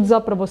prvi put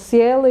zapravo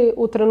sjeli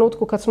u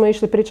trenutku kad smo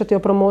išli pričati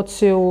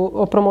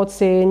o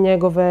promociji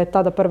njegove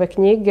tada prve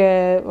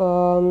knjige,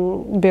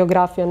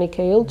 biografija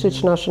Nike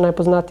Ilčić, naše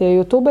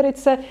najpoznatije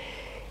youtuberice.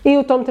 I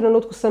u tom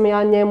trenutku sam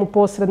ja njemu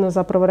posredno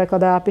zapravo rekla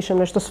da ja pišem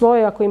nešto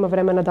svoje, ako ima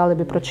vremena da li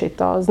bi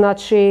pročitao.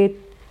 Znači,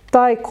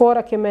 taj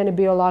korak je meni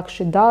bio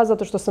lakši, da,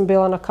 zato što sam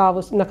bila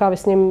na kavi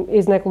s njim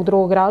iz nekog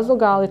drugog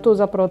razloga, ali tu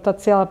zapravo ta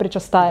cijela priča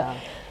staje.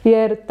 Da.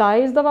 Jer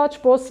taj izdavač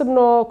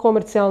posebno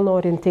komercijalno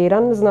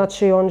orijentiran,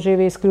 znači on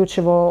živi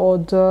isključivo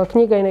od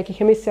knjiga i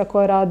nekih emisija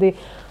koje radi,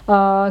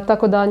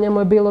 tako da njemu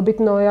je bilo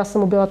bitno, ja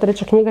sam mu bila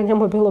 3. knjiga,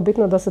 njemu je bilo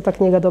bitno da se ta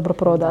knjiga dobro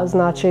proda.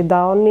 Znači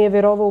da on nije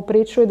vjerovao u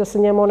priču i da se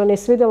njemu ona nije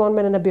svidjela, on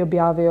mene ne bi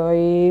objavio,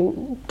 i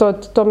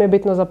to mi je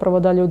bitno zapravo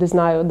da ljudi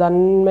znaju, da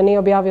me nije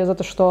objavio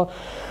zato što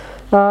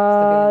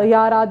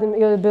Ja radim,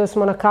 ili bili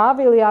smo na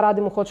kavi ili ja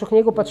radim u Hoću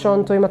knjigu pa će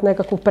on tu imati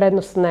nekakvu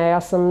prednost. Ne,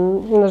 ja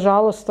sam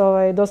nažalost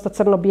dosta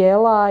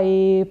crno-bijela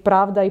i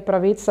pravda i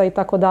pravica i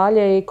tako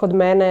dalje i kod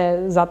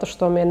mene zato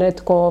što mi je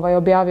netko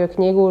objavio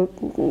knjigu,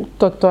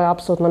 to je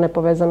apsolutno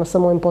nepovezano sa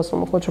mojim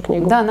poslom u Hoću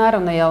knjigu. Da,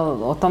 naravno, jer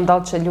o tom da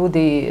li će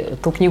ljudi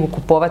tu knjigu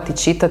kupovati,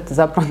 čitati,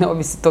 zapravo ne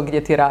ovisi to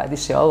gdje ti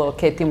radiš, jel? Ok,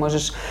 ti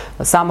možeš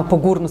sama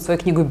pogurnuti svoju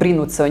knjigu i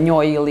brinuti se o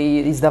njoj ili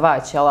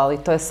izdavač, jel? Ali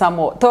to je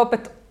samo, to je opet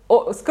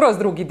skroz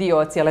drugi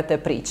dio cijele te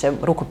priče.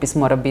 Rukopis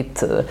mora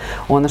biti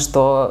ono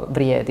što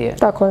vrijedi.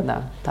 Tako je. Da,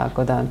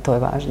 tako da, to je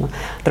važno.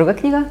 Druga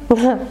knjiga?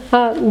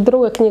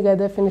 Druga knjiga je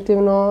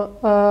definitivno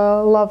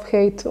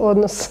love-hate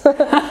odnos.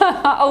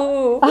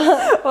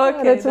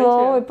 Okay, recimo,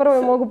 ovoj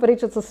prvoj mogu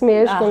pričati sa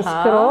smiješkom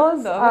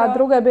skroz, dobro. A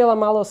druga je bila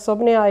malo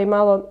osobnija i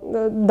malo...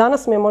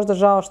 Danas mi je možda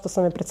žao što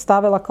sam je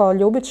predstavila kao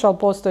ljubić, ali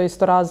postoji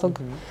isto razlog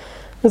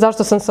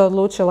zašto sam se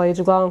odlučila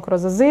ići glavom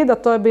kroz zid, a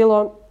to je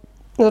bilo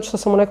zato što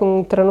sam u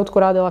nekom trenutku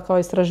radila kao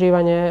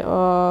istraživanje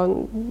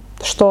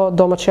što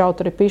domaći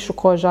autori pišu,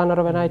 koje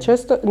žanrove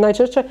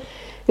najčešće.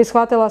 I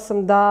shvatila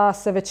sam da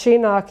se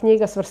većina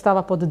knjiga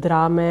svrstava pod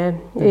drame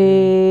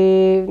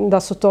i da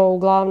su to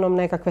uglavnom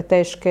nekakve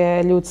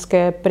teške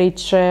ljudske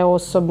priče,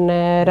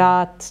 osobne,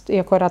 rat,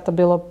 iako je rata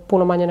bilo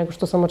puno manje nego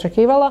što sam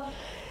očekivala.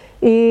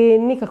 I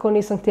nikako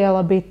nisam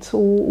htjela biti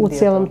u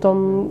cijelom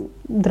tom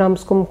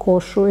dramskom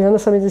košu. I onda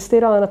sam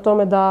inzistirala na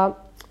tome da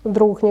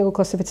drugu knjigu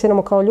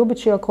klasificiramo kao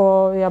ljubić,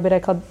 iako ja bih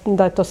rekla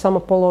da je to samo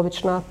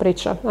polovična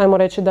priča. Ajmo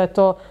reći da je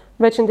to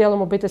većim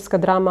dijelom obiteljska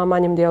drama, a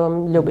manjim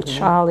dijelom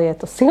ljubić. Ali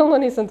eto, silno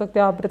nisam to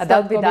htjela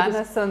predstaviti. A da li bi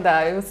danas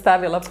onda ju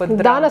stavila pod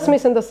dramu? Danas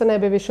mislim da se ne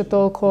bi više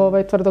toliko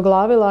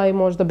tvrdoglavila i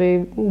možda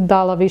bi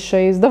dala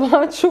više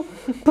izdavaču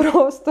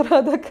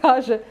prostora da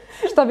kaže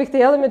šta bi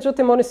htjeli.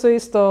 Međutim, oni su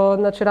isto,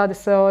 znači radi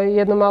se o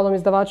jednom malom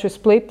izdavaču iz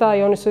Splita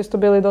i oni su isto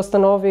bili dosta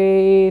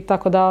novi i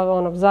tako da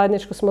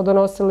zajedničko smo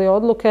donosili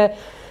odluke.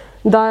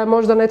 Da je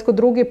možda netko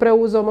drugi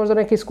preuzeo, možda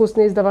neki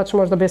iskusni izdavač,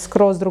 možda bi je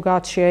skroz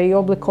drugačije i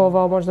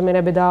oblikovao, možda mi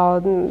ne bi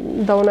dao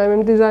da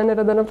unajmim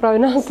dizajnera da napravi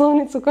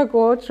naslovnicu kako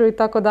hoću i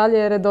tako dalje,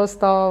 jer je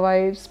dosta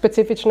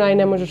specifična i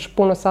ne možeš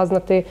puno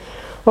saznati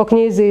o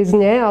knjizi iz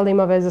nje, ali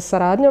ima veze sa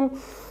radnjom.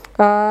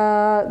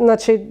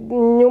 Znači,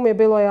 nju mi je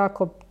bilo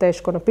jako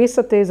teško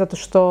napisati, zato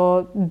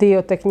što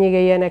dio te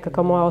knjige je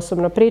nekakva moja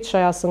osobna priča.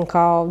 Ja sam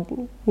kao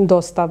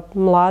dosta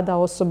mlada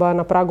osoba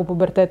na pragu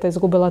puberteta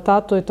izgubila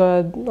tatu i to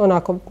je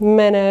onako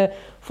mene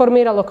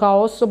formiralo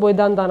kao osobu i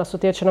dan danas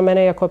utječe na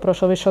mene, iako je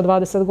prošlo više od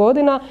 20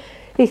 godina.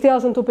 I htjela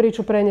sam tu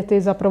priču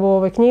prenijeti zapravo u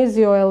ovoj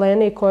knjizi o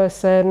Eleni, koja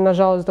se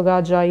nažalost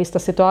događa ista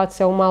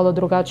situacija u malo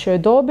drugačijoj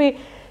dobi.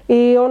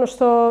 I ono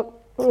što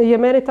je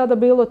meni tada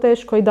bilo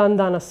teško i dan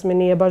danas mi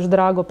nije baš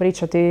drago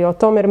pričati o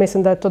tome, jer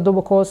mislim da je to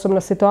duboko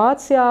osobna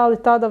situacija, ali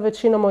tada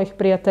većina mojih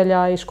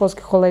prijatelja i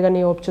školskih kolega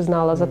nije uopće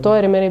znala za to,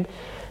 jer meni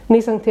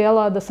nisam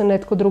htjela da se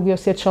netko drugi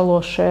osjeća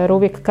loše. Jer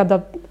uvijek kada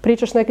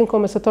pričaš s nekim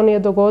kome se to nije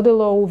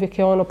dogodilo, uvijek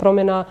je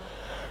promjena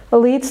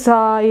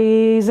lica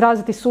i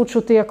izraziti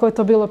sućut, iako je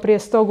to bilo prije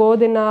 100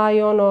 godina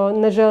i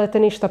ne želite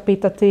ništa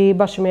pitati,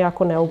 baš mi je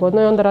jako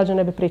neugodno i onda rađe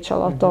ne bi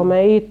pričala o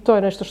tome. I to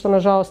je nešto što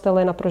nažalost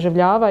Elena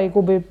proživljava i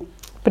gubi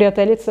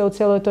prijateljice u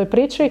cijeloj toj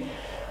priči,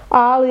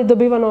 ali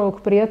dobiva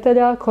novog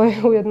prijatelja koji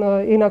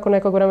ujedno i nakon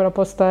nekog vremena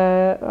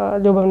postaje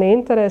ljubavni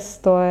interes,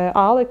 to je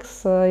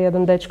Alex,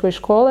 jedan dečko iz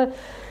škole.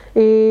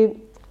 I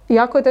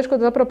jako je teško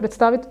zapravo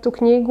predstaviti tu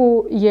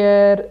knjigu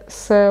jer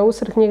se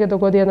usred knjige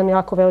dogodi jedan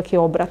jako veliki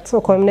obrat o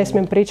kojem ne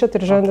smijem pričati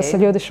jer želim da se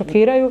ljudi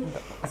šokiraju.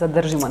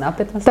 Zadržimo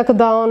napetost. Tako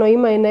da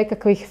ima i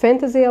nekakvih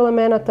fantasy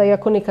elemenata,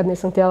 iako nikad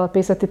nisam htjela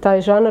pisati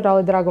taj žanr,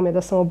 ali drago mi je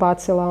da sam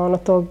ubacila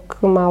tog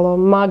malo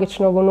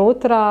magičnog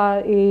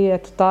unutra i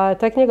eto,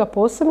 ta knjiga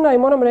posebna i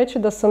moram reći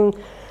da sam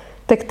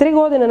tek 3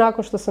 godine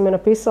nakon što sam je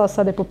napisala,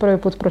 sad je po prvi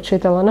put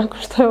pročitala, nakon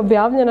što je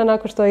objavljena,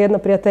 nakon što je jedna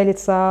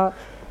prijateljica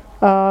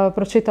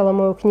pročitala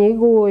moju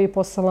knjigu i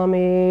poslala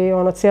mi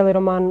cijeli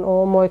roman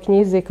o mojoj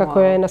knjizi, kako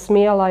je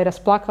nasmijala i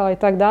rasplakala i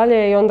tak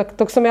dalje. I onda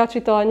dok sam ja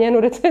čitala njenu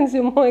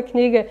recenziju moje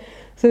knjige,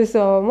 sam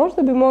mislila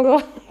možda bi mogla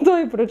to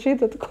i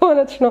pročitati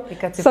konačno,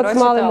 sad s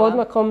malim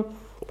odmakom.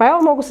 Pa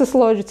evo mogu se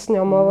složiti s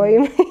njom.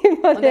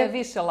 Onda je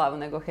više love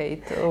nego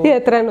hate.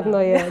 Je,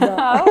 trenutno je,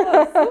 da.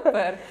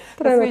 Super,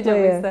 sviđa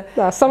mi se.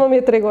 Da, samo mi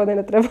je 3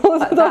 godine trebalo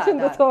da dođem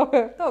do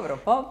toga. Dobro,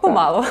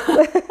 pomalo.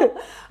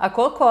 A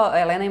koliko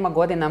Elena ima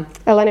godina?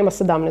 Elena ima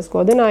 17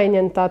 godina i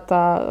njen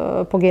tata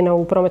pogine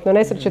u prometnoj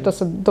nesreći. To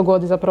se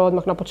dogodi zapravo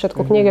odmah na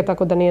početku knjige,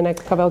 tako da nije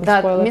nekakav veliki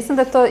spoiler. Mislim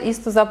da je to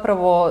isto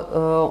zapravo,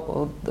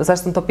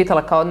 zašto sam to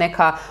pitala, kao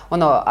neka,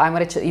 ajmo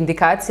reći,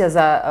 indikacija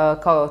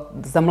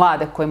za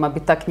mlade kojima bi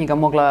ta knjiga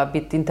mogla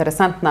biti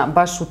interesantna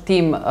baš u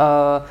tim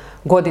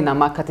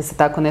godinama kad ti se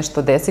tako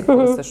nešto desi,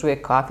 koje su još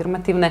uvijek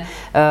afirmativne.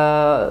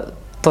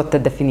 to te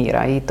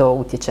definira i to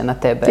utječe na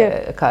tebe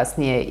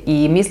kasnije.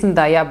 I mislim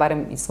da ja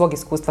barem iz svog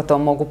iskustva to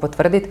mogu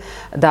potvrditi,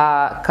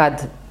 da kad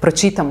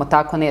pročitamo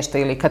tako nešto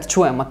ili kad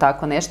čujemo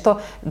tako nešto,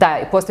 da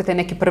postoji taj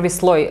neki prvi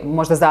sloj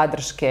možda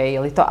zadrške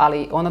ili to,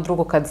 ali ono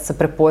drugo kad se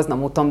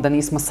prepoznamo u tom da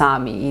nismo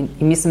sami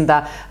i mislim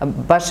da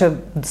baš je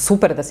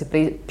super da si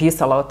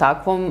pisala o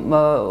takvom,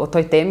 o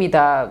toj temi,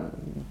 da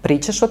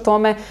pričaš o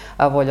tome,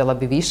 voljela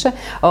bi više,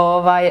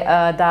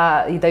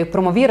 i da ju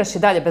promoviraš i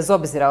dalje bez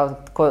obzira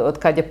od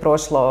kad je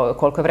prošlo,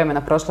 koliko je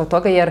vremena prošlo od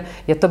toga, jer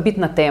je to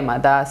bitna tema,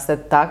 da se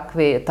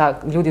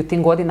ljudi u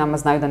tim godinama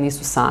znaju da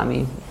nisu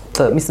sami.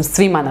 Mislim,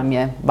 svima nam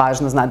je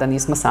važno znati da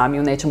nismo sami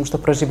u nečemu što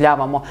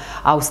proživljavamo,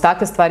 a uz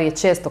takve stvari je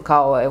često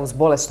kao uz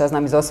bolest, što ja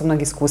znam iz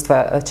osobnog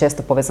iskustva,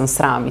 često povezan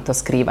sram i to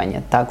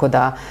skrivanje. Tako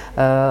da,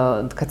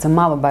 kad se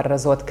malo bar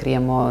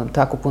razotkrijemo,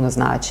 tako puno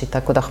znači.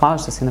 Tako da hvala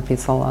što si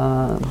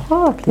napisala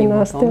knjigu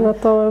o tome. Na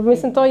tome.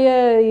 Mislim, to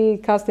je,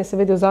 i kasnije se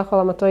vidi u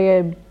zahvalama, to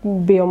je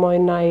bio moj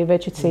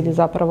najveći cilj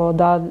zapravo,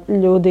 da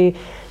ljudi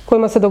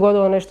kojima se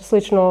dogodilo nešto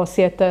slično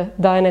osjete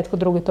da je netko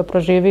drugi to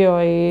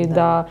proživio i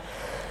da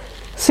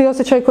svi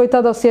osjećaji koji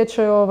tada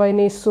osjećaju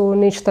nisu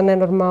ništa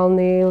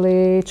nenormalni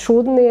ili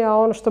čudni, a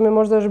ono što mi je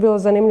možda još bilo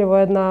zanimljivo,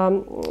 jedna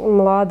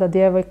mlada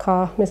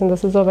djevojka, mislim da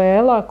se zove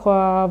Ela,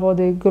 koja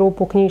vodi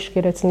grupu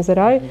knjiški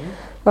recenziraj.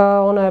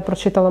 Ona je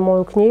pročitala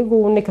moju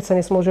knjigu, nikad se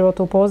nismo u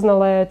životu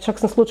upoznale, čak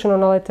sam slučajno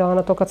naletjela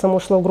na to kad sam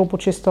ušla u grupu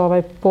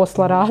čisto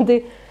posla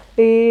radi.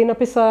 I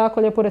napisala jako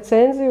lijepu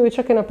recenziju i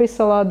čak je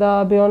napisala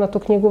da bi ona tu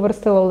knjigu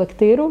uvrstila u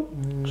lektiru,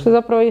 što je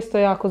zapravo isto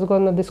jako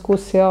zgodna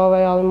diskusija,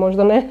 ali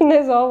možda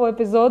ne za ovu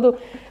epizodu,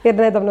 jer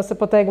nedavno se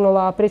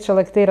potegnula priča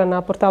lektira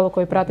na portalu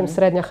koji pratim,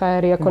 Srednja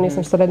HR, iako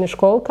nisam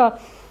srednjoškolka.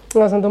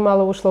 Ja sam tu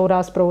malo ušla u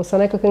raspravu sa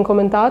nekakvim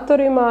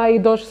komentatorima i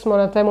došli smo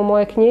na temu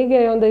moje knjige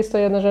i onda isto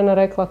jedna žena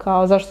rekla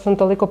kao zašto sam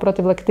toliko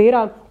protiv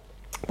lektira.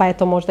 Pa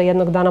eto, možda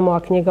jednog dana moja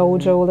knjiga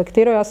uđe u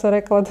lektiru. Ja sam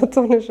rekla da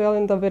to ne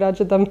želim, da bi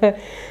rađe da me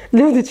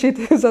ljudi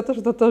čitaju zato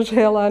što to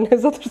žele, a ne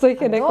zato što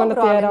ih je neko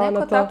natjerao na to. Dobro, ali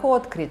neko tako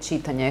otkrije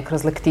čitanje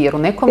kroz lektiru.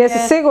 Jesi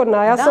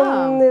sigurna? Ja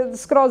sam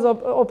skroz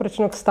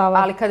oprečnog stava.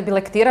 Ali kad bi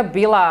lektira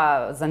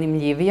bila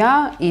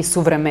zanimljivija i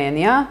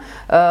suvremenija,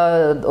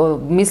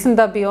 mislim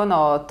da bi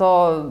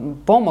to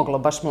pomoglo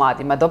baš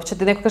mladima. Da uopće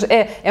ti neko kaže,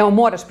 evo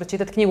moraš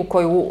pročitati knjigu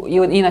koju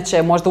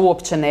inače možda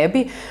uopće ne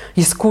bi,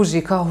 i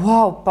skuži kao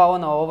wow, pa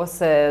ovo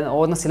se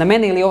odnosi na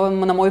mene ili ovo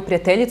na moju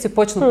prijateljicu i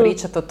počnu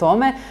pričati o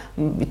tome.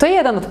 To je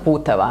jedan od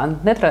puteva.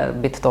 Ne treba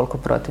biti toliko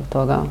protiv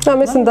toga. Ja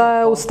mislim da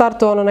je u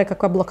startu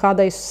nekakva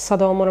blokada i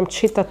sad ovo moram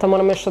čitati, a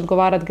moram još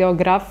odgovarati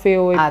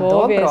geografiju i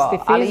povijest i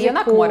fiziku. Ali i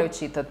onako moraju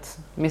čitati.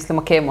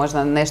 Mislim,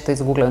 možda nešto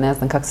izgooglaju, ne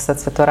znam kako se sad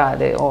sve to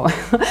radi.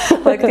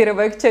 Lektira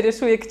moja kćer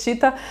još uvijek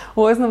čita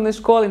u osnovnoj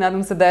školi,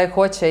 nadam se da je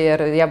hoće,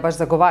 jer ja baš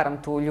zagovaram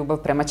tu ljubav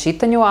prema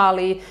čitanju,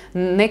 ali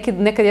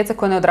neka djeca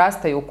koja ne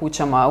odrastaju u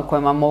kućama u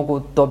kojima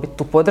mogu dobiti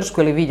tu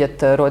podršku ili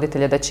vidjeti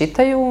roditelje da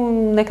čitaju,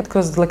 nekad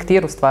kroz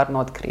lektiru stvarno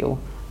otkriju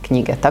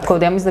knjige. Tako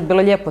da ja mislim da je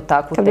bilo lijepo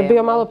takvu temu. Kad bi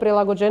bio malo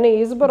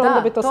prilagođeniji izbor,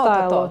 onda bi to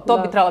stajalo. To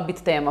bi trebala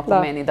biti tema po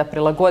meni, da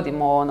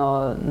prilagodimo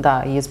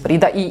izbor.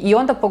 I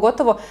onda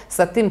pogotovo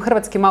sa tim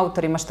hrvatskim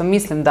autorima, što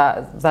mislim da,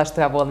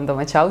 zašto ja volim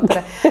domaće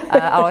autore,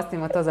 ali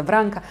ostavimo to za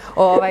Branka,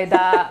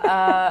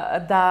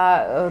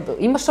 da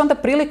imaš onda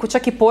priliku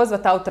čak i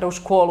pozvati autora u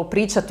školu,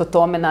 pričati o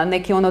tome na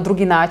neki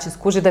drugi način,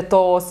 skuži da je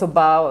to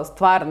osoba,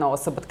 stvarna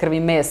osoba od krvi i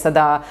mesa,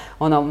 da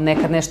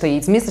nekad nešto i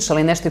izmisliš,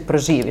 ali nešto i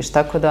proživiš.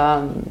 Tako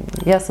da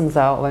ja sam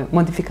za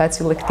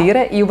modifikaciju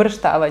lektire i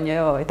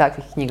uvrštavanje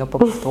takvih knjiga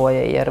poput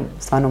tvoje, jer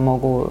stvarno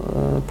mogu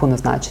puno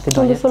značiti.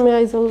 Onda sam ja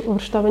i za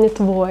uvrštavanje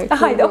tvoje.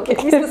 Hajde, okej,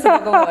 mi smo se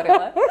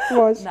dogovorile.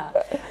 Može.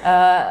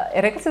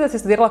 Rekla si da si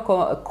studirala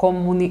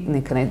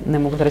ne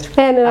mogu da reći.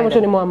 Ne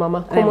može ni moja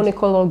mama.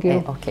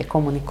 Komunikologiju.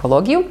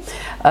 Komunikologiju.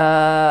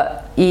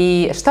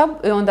 I šta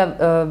je onda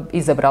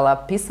izabrala,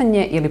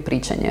 pisanje ili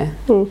pričanje?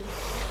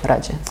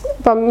 Rađe?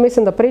 Pa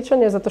mislim da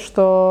pričanje, zato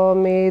što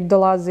mi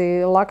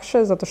dolazi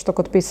lakše, zato što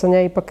kod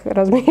pisanja ipak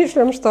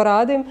razmišljam što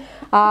radim,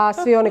 a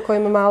svi oni koji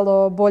me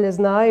malo bolje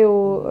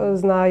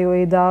znaju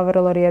i da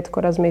vrlo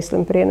rijetko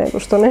razmislim prije nego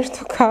što nešto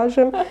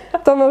kažem.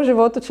 To me u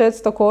životu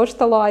često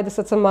koštalo, ajde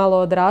sad sam malo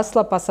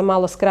odrasla pa sam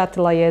malo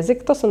skratila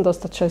jezik, to sam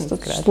dosta često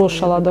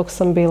slušala dok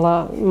sam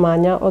bila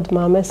manja od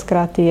mame,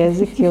 skrati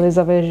jezik ili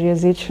zaveži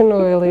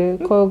jezičinu ili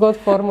koju god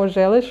formu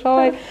želiš.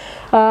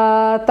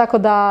 Tako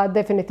da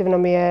definitivno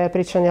mi je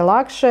pričanje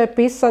lakše.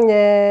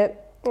 Pisanje,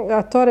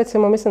 a to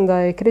recimo mislim da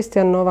je i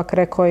Kristijan Novak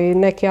rekao i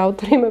neki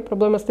autori imaju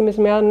problema s tim.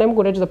 Mislim, ja ne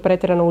mogu reći da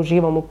pretjerano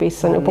uživam u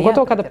pisanju.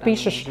 Pogotovo kada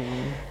pišeš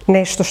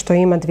nešto što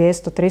ima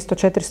 200,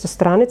 300, 400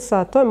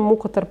 stranica, to je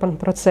mukotrpan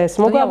proces.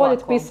 Mogu ja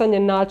voljeti pisanje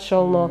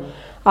načelno,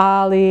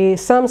 ali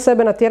sam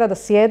sebe natjera da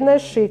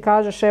sjedneš i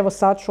kažeš evo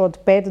sad ću od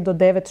 5 do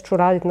 9 ću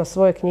raditi na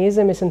svoje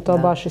knjize, mislim to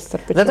baš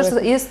iscrpi čovjek. Zato što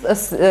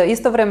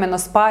istovremeno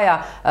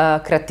spaja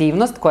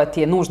kreativnost koja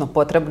ti je nužno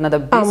potrebna da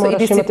bi pisao i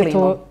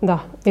disciplinu.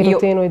 I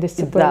rutinu i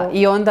disciplinu.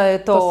 I onda je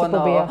to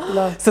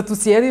sad tu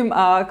sjedim,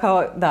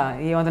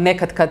 i onda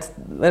nekad kad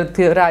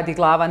ti radi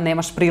glava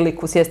nemaš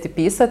priliku sjesti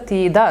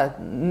pisati,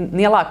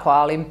 nije lako,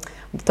 ali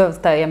To je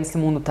taj, ja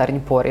mislim,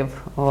 unutarnji poriv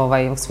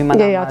u svima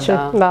nama. Je jače,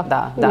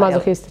 da,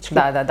 mazohistički.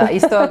 Da.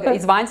 Isto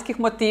iz vanjskih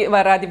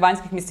motiva, radi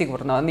vanjskih mi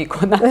sigurno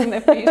niko nas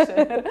ne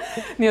piše.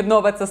 Ni od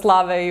novaca,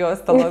 slave i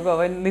ostalog,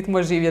 niti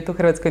može živjeti u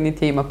Hrvatskoj,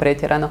 niti ima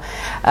pretjerano.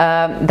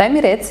 Daj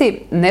mi reci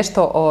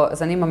nešto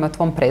zanima me o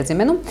tvom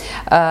prezimenu,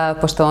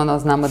 pošto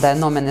znamo da je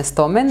nomen est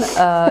omen,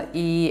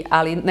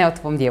 ali ne o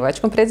tvom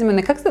djevojačkom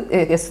prezimenu.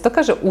 Jel se to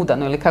kaže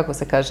udano ili kako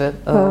se kaže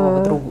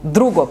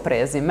drugo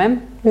prezime?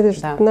 Vidiš,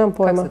 nemam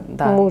pojma,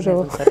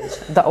 muževo.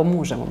 Da, o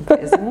muževom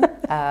prezimu.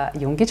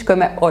 Jungić, koje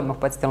me odmah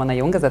podsjetilo na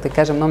Junga, zato i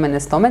kažem nomen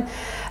est omen.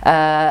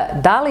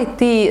 Da li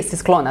ti si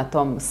sklona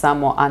tom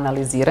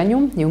samoanaliziranju,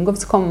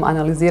 jungovskom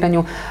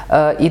analiziranju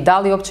i da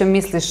li uopće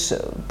misliš,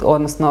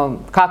 odnosno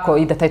kako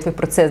ide taj tvoj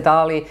proces,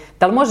 da li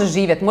može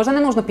živjeti, možda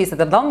ne nužno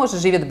pisati, da li može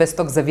živjeti bez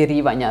tog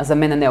zavirivanja, za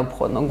mene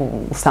neophodnog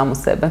u samu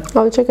sebe?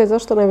 Ali čekaj,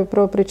 zašto ne bi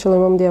prvo pričala o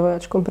mom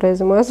djevojačkom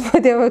prezimu? Ja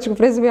svoj djevojačkom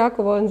prezimu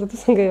jako volim, zato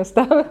sam ga i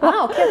ostavila.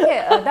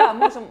 Okej,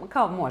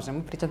 da,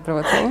 možemo pričati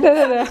prvo to.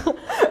 Ne.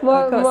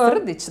 Kao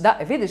Srdić, da,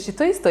 vidiš, i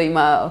to isto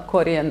ima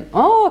korijen.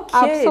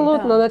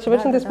 Apsolutno, znači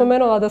već sam ti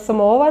spomenula da sam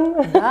ovan.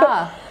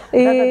 Da.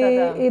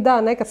 I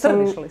da, nekad sam...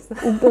 Srdiš li se?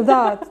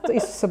 Da,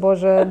 Isuse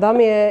Bože, da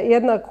mi je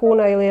 1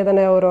 kuna ili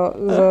 1 euro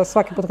za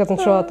svaki put kad sam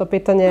čula to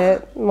pitanje,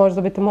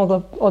 možda bi te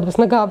mogla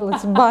odvesti na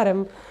gablicu,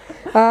 barem.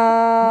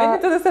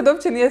 Meni to da sad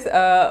uopće nije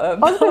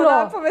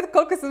na pamet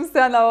koliko sam se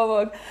ja na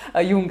ovog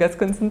Junga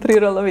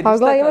skoncentrirala.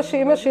 Vidiš,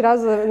 imaš i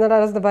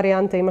razne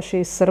varijante, imaš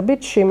i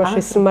Srbić, imaš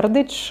i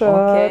Smrdić,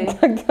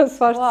 tako da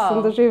svašta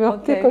sam doživjela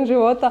tijekom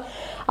života.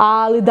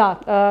 Ali da,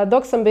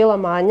 dok sam bila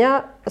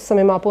manja, sam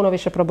imala puno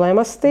više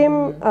problema s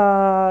tim.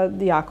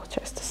 Jako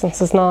često sam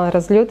se znala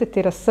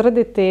razljutiti,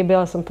 rasrditi.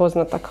 Bila sam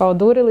poznata kao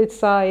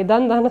durilica i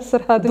dan danas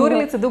radim.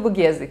 Durilica dugog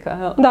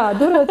jezika. Da,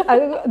 durilica.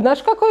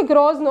 Znaš kako je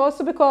grozno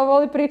osobi koja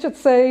voli pričati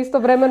se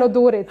istovremeno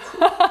durit.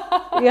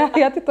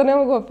 Ja ti to ne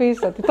mogu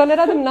opisati. To ne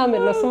radim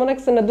namjerno, samo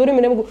nek se nadurim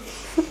i ne mogu...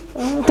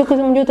 Tako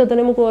sam ljuta da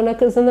ne mogu,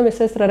 znam da mi je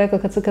sestra rekla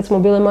kad smo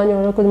bile manje,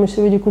 onako da mi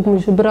se vidi kako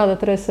mi se brada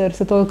trese jer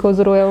se toliko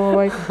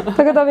uzrujem.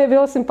 Tako da mi je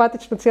bilo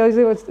simpatično,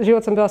 cijeli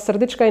život sam bila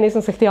srdička i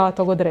nisam se htjela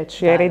tog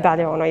odreći, jer i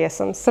dalje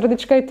jesam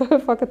srdička i to je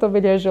fakat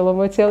obilježilo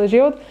moj cijeli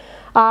život.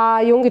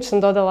 A Jungić sam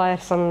dodala jer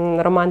sam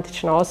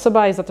romantična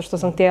osoba i zato što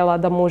sam htjela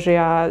da muž i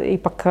ja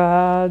ipak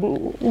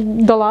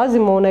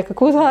dolazimo u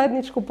nekakvu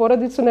zajedničku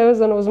porodicu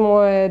nevezano uz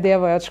moje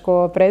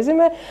djevojačko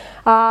prezime.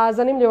 A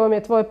zanimljivo mi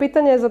je tvoje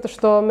pitanje zato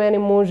što meni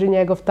muž i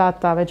njegov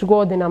tata već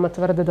godinama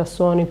tvrde da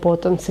su oni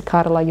potomci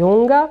Karla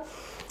Junga.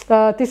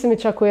 Ti si mi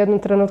čak u jednom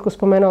trenutku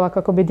spomenula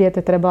kako bi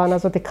dijete trebala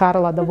nazvati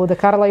Karla, da bude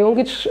Karla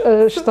Jungić,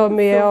 što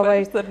mi je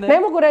ne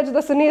mogu reći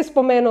da se nije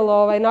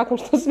spomenulo nakon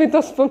što si mi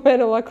to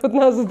spomenula kod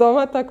nas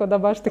doma, tako da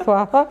baš ti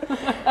hvala.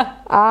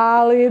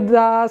 Ali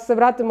da se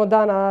vratimo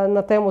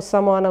na temu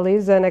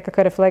samoanalize,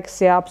 nekakve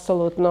refleksije,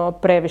 apsolutno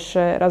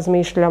previše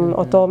razmišljam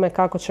o tome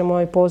kako će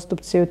moji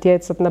postupci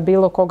utjecati na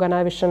bilo koga,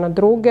 najviše na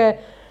druge.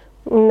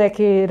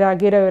 Neki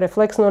reagiraju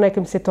refleksno u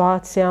nekim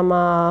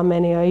situacijama,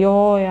 meni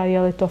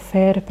je li to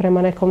fair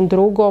prema nekom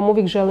drugom,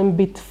 uvijek želim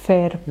biti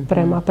fair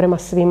prema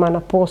svima na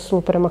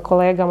poslu, prema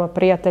kolegama,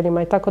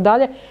 prijateljima i tako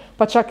dalje,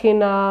 pa čak i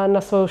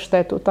na svoju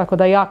štetu, tako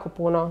da jako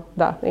puno,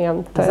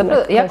 imam te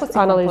zapravo, jako si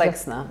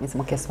kompleksna,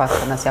 mislim, svaka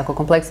od nas jako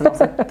kompleksna,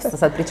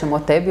 sad pričamo o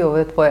tebi, ovo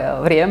je tvoje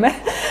vrijeme,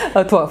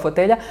 tvoja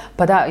fotelja,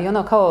 pa da,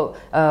 i kao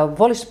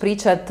voliš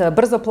pričat,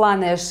 brzo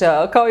planeš,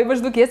 kao imaš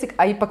dug jezik,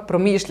 a ipak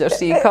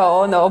promišljaš i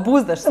kao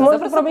obuzdaš se.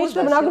 Možda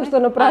promišljam nakon što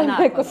napravim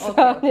neko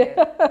sanje.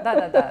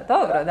 Da,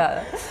 dobro, da.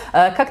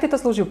 Kako ti to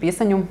služi u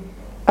pisanju?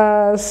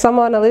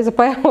 Samo analiza,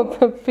 pa ja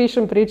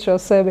pišem priče o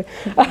sebi.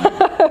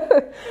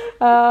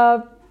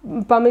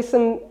 Pa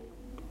mislim,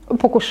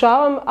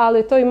 pokušavam,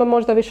 ali to ima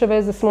možda više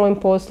veze s mojim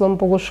poslom.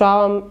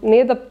 Pokušavam,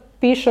 nije da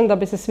pišem da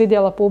bi se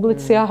svidjela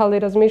publici, ali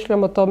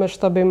razmišljam o tome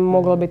što bi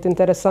moglo biti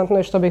interesantno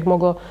i što bi ih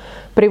moglo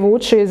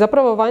privući.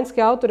 Zapravo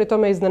vanjski autori, to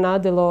me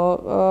iznenadilo.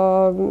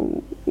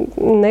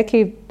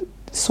 Neki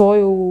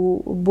svoju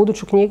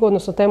buduću knjigu,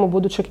 odnosno temu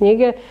buduće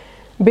knjige,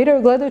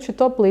 biraju gledajući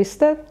top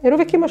liste, jer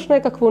uvijek imaš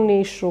nekakvu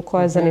nišu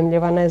koja je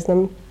zanimljiva, ne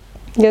znam.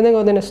 Jedne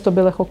godine su to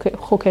bile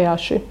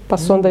hokejaši, pa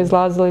su onda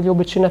izlazili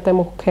ljubići na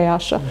temu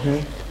hokejaša.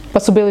 Pa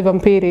su bili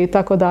vampiri i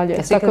tako dalje.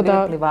 Jesi ikad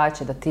bili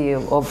plivači da ti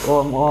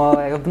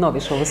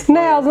obnoviš ovu svoju?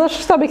 Ne, ali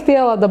znaš šta bih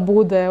htjela da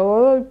bude?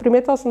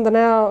 Primijetila sam da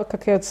nema,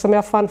 kak sam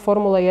ja fan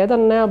Formule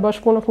 1, nema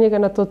baš puno knjiga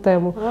na tu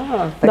temu.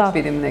 Već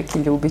vidim neki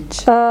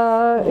ljubić.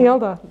 Jel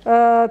da?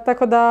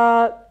 Tako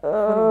da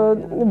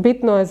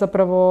bitno je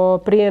zapravo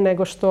prije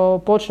nego što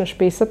počneš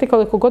pisati,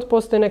 koliko god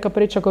postoji neka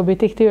priča koju bi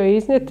ti htio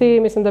iznijeti,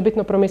 mislim da je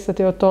bitno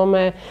promisliti o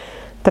tome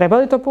treba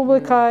li to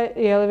publika,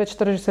 je li već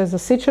tržište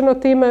zasićeno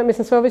time.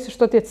 Mislim, sve ovisi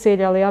što ti je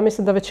cilj, ali ja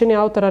mislim da većini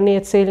autora nije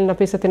cilj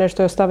napisati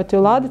nešto i ostaviti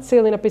u ladici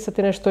ili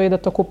napisati nešto i da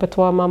to kupe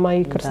tvoja mama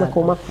i krsna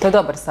kuma. To je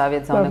dobar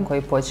savjet za one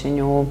koji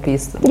počinju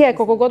pisati. Je,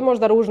 koliko god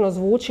možda ružno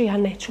zvuči, ja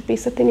neću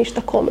pisati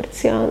ništa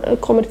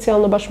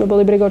komercijalno, baš me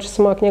boli briga, hoće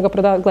se moja knjiga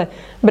prodavati. Gle,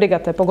 briga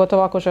te,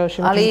 pogotovo ako želiš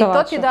imati izdavača.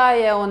 Ali to ti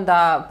daje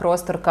onda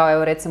prostor kao,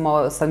 evo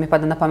recimo, sad mi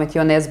pada na pamet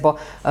Jonesbo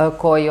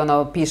koji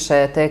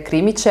piše te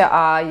krimiće,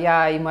 a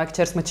ja i moja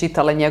kćer smo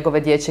čitale njegove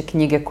dječje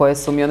knjige koje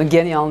su mi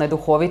genijalne,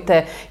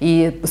 duhovite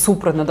i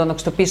suprotno od onog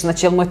što piše.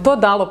 Znači, jel mu je to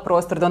dalo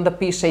prostor da onda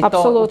piše i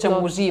to u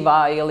čemu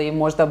uživa ili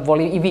možda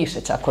voli i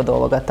više čak od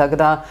ovoga. Tako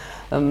da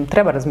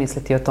treba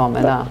razmisliti o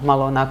tome, da,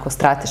 malo onako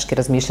strateški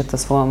razmišljati o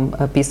svom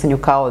pisanju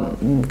kao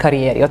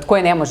karijeri, od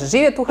koje ne može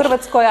živjeti u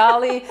Hrvatskoj,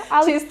 ali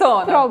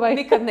čisto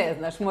nikad ne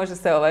znaš, može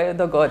se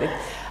dogoditi.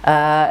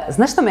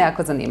 Znaš što me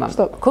jako zanima?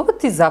 Što? Koliko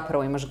ti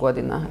zapravo imaš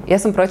godina? Ja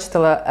sam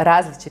pročitala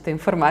različite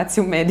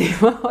informacije u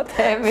medijima o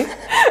tebi.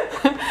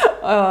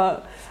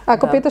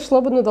 Ako pitaš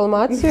Slobodnu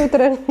Dalmaciju,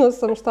 trenutno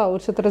sam u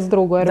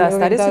 42. jer mi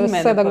uvijek daju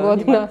 7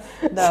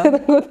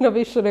 godina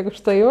više nego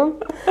što imam.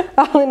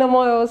 Ali na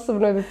moje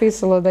osobnoj bi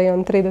pisalo da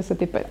imam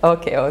 35.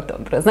 Ok,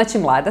 dobro. Znači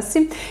mlada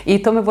si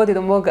i to me vodi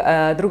do mog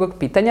drugog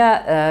pitanja.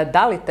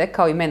 Da li te,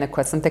 kao i mene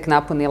koja sam tek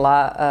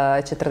napunila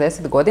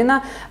 40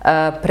 godina,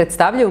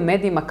 predstavljaju u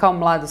medijima kao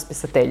mladu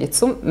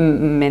spisateljicu?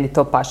 Meni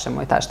to paše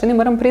moj taštini,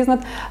 moram priznat.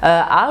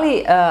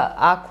 Ali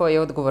ako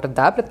je odgovor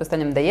da,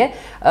 pretpostavljam da je,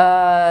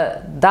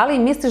 da li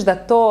misliš da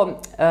to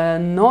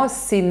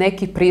nosi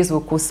neki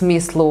prizvuk u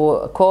smislu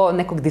ko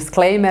nekog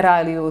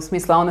disclaimera ili u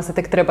smislu a ona se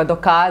tek treba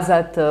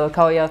dokazati,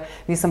 kao ja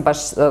nisam baš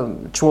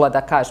čula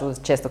da kažu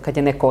često kad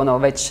je neko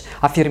već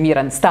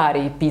afirmiran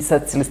stari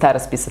pisac ili stara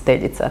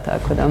spisateljica,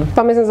 tako da.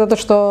 Pa mislim zato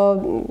što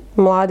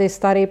mladi i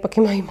stari ipak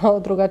imaju malo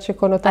drugačije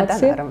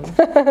konotacije. A da, naravno.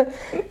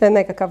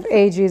 Nekakav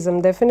ageism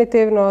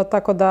definitivno,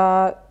 tako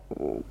da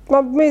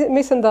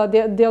mislim da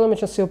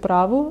djelomično si u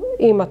pravu,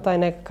 ima taj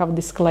nekakav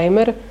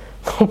disclaimer,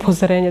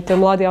 upozorenje, to je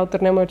mladi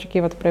autor, nemoj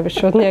očekivati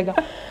previše od njega.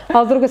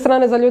 Ali s druge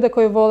strane, za ljude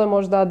koji vole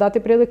možda dati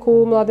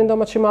priliku mladim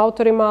domaćim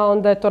autorima,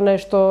 onda je to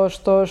nešto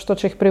što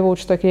će ih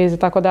privući toj knjizi,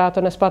 tako da ja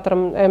to ne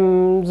smatram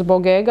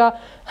zbog ega,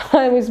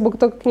 a zbog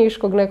tog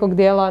knjiškog nekog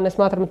dijela ne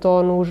smatram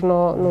to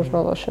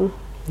nužno lošim.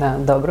 Da,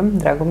 dobro,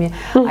 drago mi je.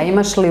 A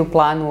imaš li u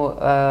planu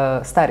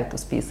stariti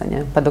uz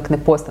pisanje, pa dok ne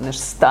postaneš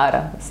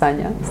stara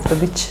Sanja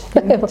Srdić?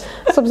 Evo,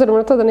 s obzirom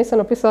na to da nisam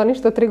napisala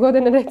ništa 3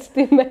 godine, reci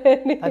ti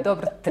meni. A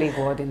dobro,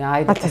 3 godine,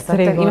 ajde.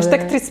 Imaš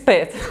tek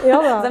 35.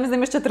 Zamisli da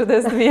imaš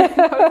 42.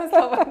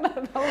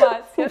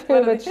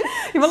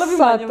 Imala bi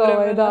manje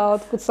vremena. Da,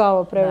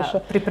 otkucavo previše.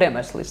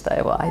 Pripremaš li šta,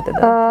 evo, ajde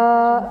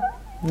da.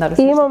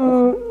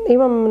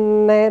 Imam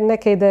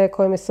neke ideje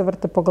koje mi se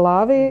vrte po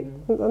glavi.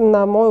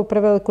 Na moju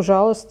preveliku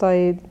žalost, a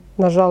i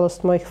na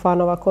žalost mojih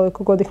fanova,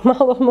 koliko god ih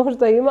malo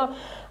možda ima.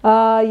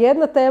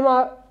 Jedna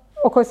tema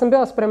o kojoj sam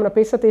bila spremna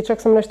pisati i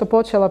čak sam nešto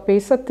počela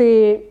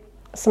pisati,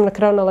 sam na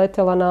kraju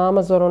naletjela na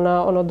Amazonu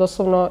na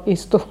doslovno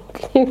istu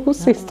knjigu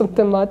s istom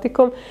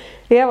tematikom.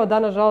 I evo, da,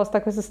 nažalost,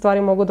 takve se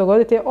stvari mogu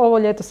dogoditi. Ovo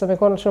ljeto sam je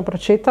konačno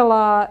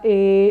pročitala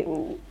i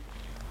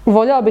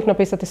voljela bih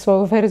napisati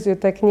svoju verziju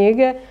te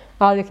knjige,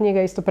 ali je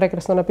knjiga isto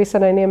prekrasno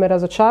napisana i nije me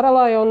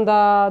razočarala i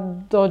onda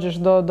dođeš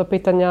do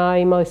pitanja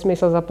ima li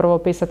smisla zapravo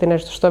pisati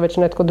nešto što je već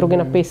netko drugi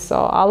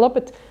napisao. Ali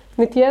opet,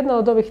 niti jedna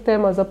od ovih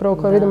tema zapravo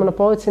koje vidimo na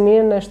polici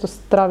nije nešto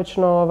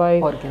stravično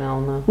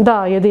originalna.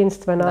 Da,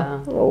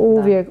 jedinstvena.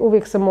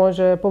 Uvijek se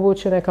može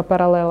povući neka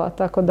paralela,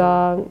 tako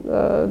da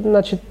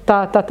znači,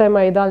 ta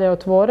tema je i dalje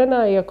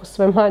otvorena, iako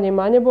sve manje i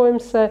manje bojim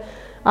se.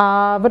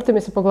 A vrti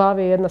mi se po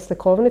glavi jedna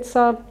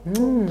slikovnica,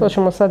 to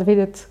ćemo sad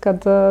vidjeti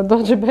kad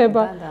dođe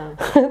beba.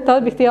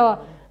 Tad bih htjela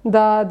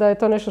da je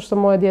to nešto što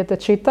moje dijete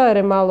čita, jer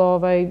je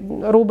malo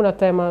rubna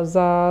tema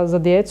za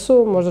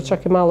djecu, možda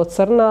čak i malo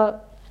crna.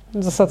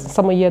 Za sad sam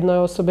samo jednoj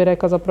osobi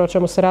rekla zapravo o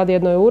čemu se radi,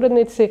 jednoj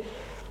urednici,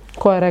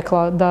 koja je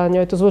rekla da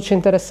njoj to zvuči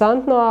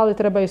interesantno, ali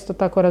treba isto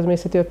tako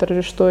razmisliti o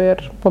tržištu,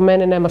 jer po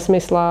meni nema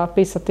smisla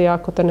pisati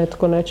ako te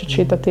netko neće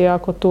čitati,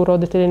 ako tu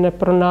roditelji ne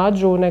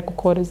pronađu neku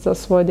korist za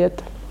svoje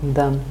dijete.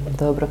 Da,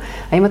 dobro.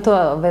 A ima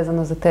to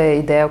vezano za te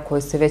ideje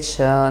koju si već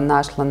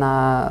našla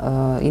na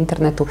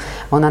internetu,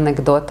 ona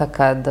anegdota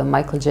kad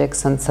Michael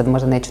Jackson, sad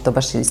možda neću to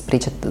baš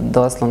ispričati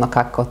doslovno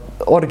kako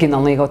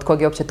originalno i od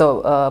kog je uopće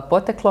to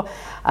poteklo,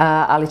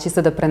 ali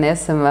čisto da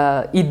prenesem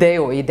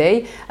ideju o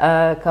ideji,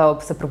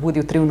 kao se probudi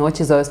u 3 u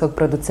noći, zove svog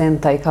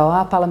producenta i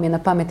kao pala mi je na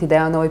pamet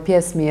ideja o novoj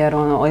pjesmi jer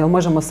jel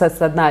možemo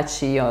sad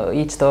naći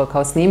ići to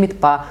kao snimit,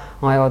 pa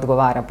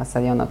odgovara, pa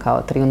sad je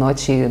kao 3 u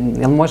noći,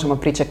 jel možemo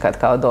pričekat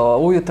kao do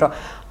ujutro.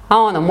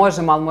 A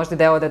možemo, ali možda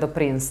ideja ode do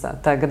Princa,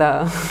 tako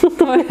da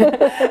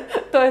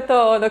to je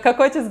to,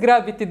 kako će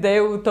zgrabiti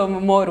ideju u tom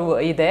moru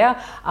ideja,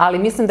 ali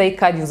mislim da i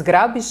kad ju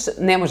zgrabiš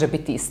ne može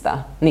biti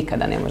ista,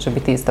 nikada ne može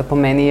biti ista po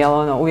meni, jer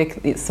uvijek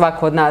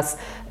svako od nas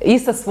i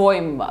sa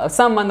svojim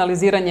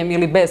samoanaliziranjem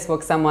ili bez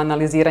svog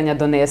samoanaliziranja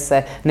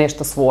donese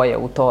nešto svoje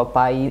u to,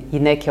 pa i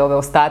neke ove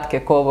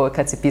ostatke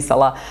kad si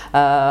pisala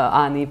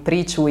Ani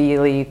priču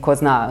ili ko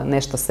zna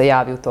nešto se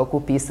javi u toku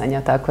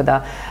pisanja, tako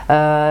da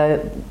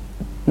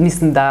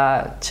mislim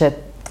da će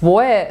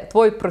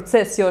tvoj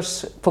proces još,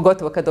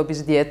 pogotovo kad dobiš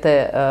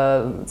dijete,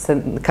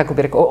 se, kako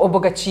bi rekao,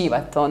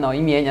 obogaćivati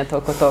i mijenjati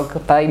oko toga,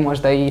 pa i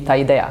možda i ta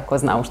ideja, ko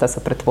zna u šta se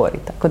pretvori.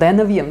 Tako da ja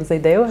navijam za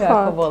ideju,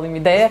 jako volim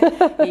ideje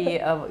i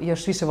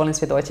još više volim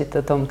svjedočiti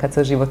o tom kad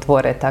se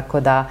životvore, tako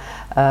da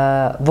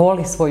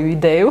voli svoju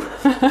ideju.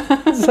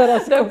 Za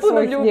razliku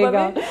svojih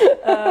knjiga.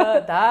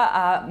 Da,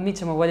 a mi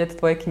ćemo voljeti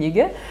tvoje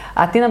knjige.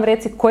 A ti nam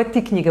reci koje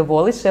ti knjige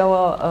voliš,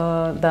 evo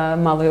da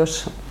malo još,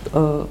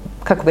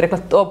 kako bi rekla,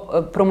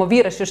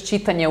 promoviraš još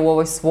čitanje u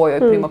ovoj svojoj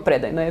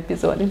primopredajnoj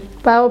epizodi.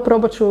 Pa evo,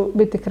 probat ću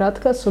biti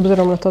kratka, s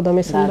obzirom na to da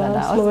mislim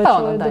da smo već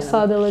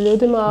dosadili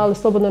ljudima, ali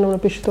slobodno nam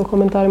napišite u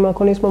komentarima,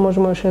 ako nismo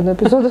možemo još jednu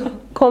epizodu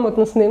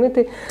komotno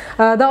snimiti.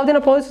 Da, ovdje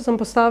na policu sam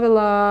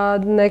postavila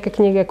neke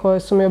knjige koje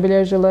su mi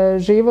obilježile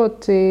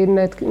život i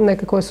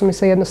neke koje su mi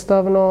se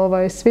jednostavno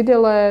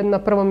svidjele. Na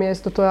prvom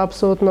mjestu to je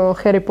apsolutno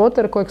Harry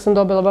Potter, kojeg sam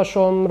dobila baš u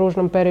ovom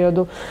ružnom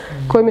periodu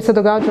koji mi se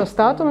događao s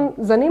tatom.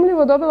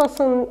 Zanimljivo, dobila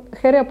sam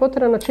Harrya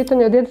Pottera na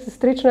čitanje od jedne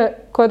sestrične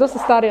koja je dosta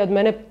starija od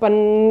mene, pa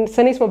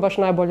se nismo baš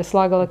najbolje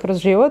slagale kroz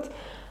život.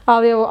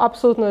 Ali evo,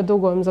 apsolutno je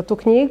dugujem za tu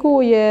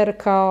knjigu, jer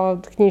kao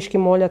knjiški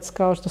moljac,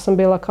 kao što sam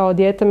bila kao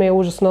dijete, mi je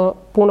užasno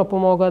puno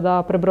pomogla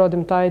da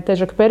prebrodim taj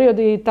težak period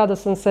i tada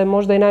sam se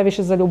možda i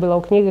najviše zaljubila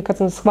u knjige, kad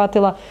sam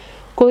shvatila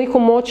koliko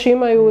moć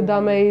imaju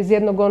da me iz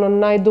jednog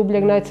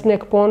najdubljeg,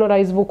 najcrnijeg ponora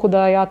izvuku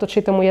da ja to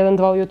čitam u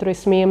 1-2 ujutro i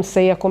smijem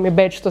se, iako mi je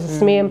beč što se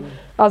smijem,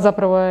 a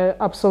zapravo je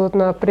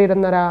apsolutna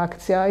prirodna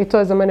reakcija. I to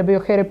je za mene bio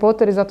Harry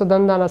Potter i zato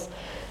dan danas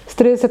s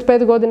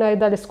 35 godina i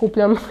dalje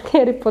skupljam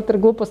Harry Potter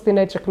gluposti,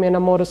 nečak mi je na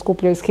moru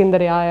skupljaju iz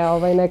Kinder jaja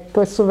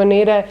neke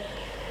suvenire.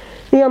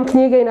 Imam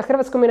knjige i na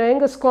hrvatskom i na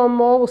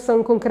engleskom, ovu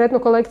sam konkretno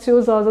kolekciju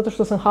uzela zato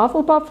što sam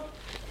Hufflepuff.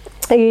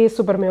 I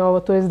super mi je ovo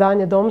tu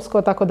izdanje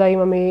domsko, tako da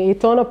imam i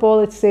to na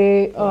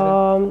polici.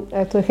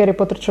 Eto, Harry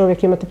Potter će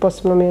uvijek imati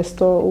posebno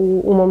mjesto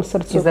u mom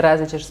srcu. I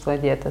zarazit ćeš svoje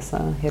dijete sa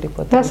Harry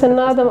Potterom. Ja se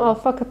nadam, ali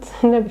fakat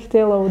ne bih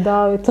htjela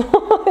udaviti.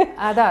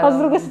 A s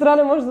druge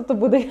strane možda to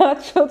bude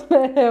jače od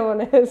mene, evo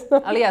ne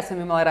znam. Ali ja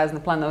sam imala razne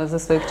planove za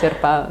svoju kćer,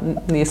 pa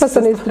nisu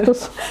se tu.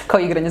 Kao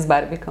igranje s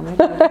barbikama.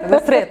 Da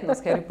sretno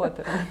s Harry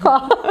Potterom.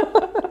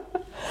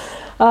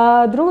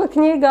 Druga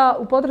knjiga,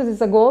 U potrazi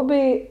za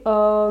Gobi,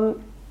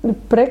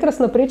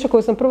 prekrasna priča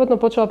koju sam prvotno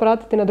počela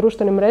pratiti na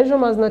društvenim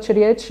mrežama. Znači,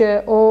 riječ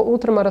je o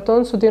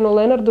ultramaratoncu Dionu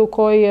Leonardu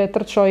koji je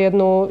trčao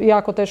jednu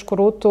jako tešku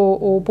rutu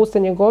u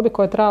pustinji Gobi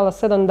koja je trajala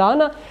 7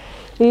 dana.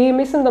 I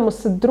mislim da mu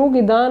se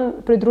drugi dan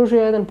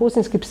pridružio jedan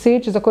pustinjski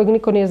psić za kojeg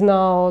niko nije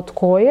znao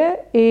tko je.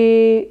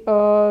 I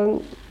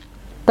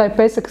taj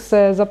pesek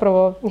se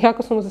zapravo,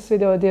 jako su mu se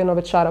svidjele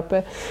Dionove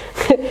čarape.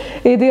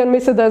 I Dion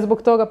misli da je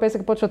zbog toga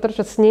pesek počeo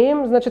trčati s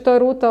njim. Znači, to je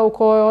ruta u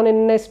kojoj oni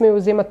ne smiju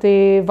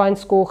uzimati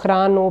vanjsku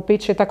hranu,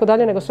 piće i tako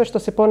dalje, nego sve što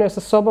si ponio sa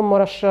sobom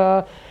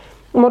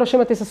moraš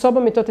imati sa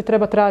sobom i to ti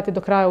treba trajati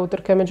do kraja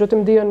utrke.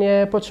 Međutim, Dion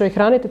je počeo i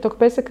hraniti tog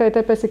peseka i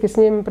taj pesek je s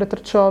njim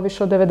pretrčao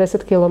više od 90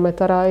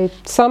 km. I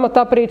sama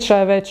ta priča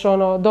je već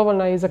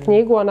dovoljna i za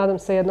knjigu, a nadam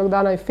se jednog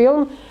dana i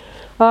film.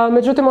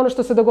 Međutim, ono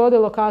što se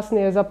dogodilo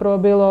kasnije je zapravo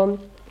bilo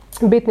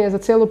bitnije za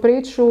cijelu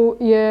priču,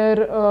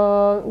 jer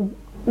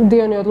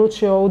Dion je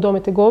odlučio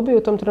udomiti Gobi, u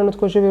tom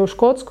trenutku živio u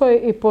Škotskoj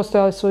i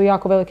postojale su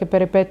jako velike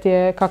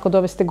peripetije kako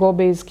dovesti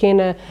Gobi iz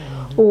Kine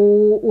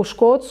u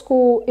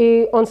Škotsku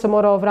i on se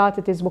morao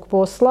vratiti zbog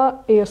posla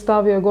i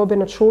ostavio je Gobi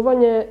na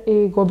čuvanje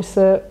i Gobi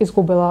se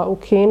izgubila u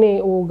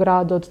Kini, u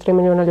gradu od 3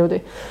 milijuna ljudi.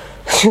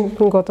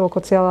 Gotovo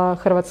kao cijela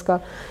Hrvatska.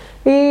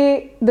 I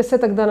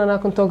 10 dana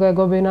nakon toga je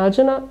Gobi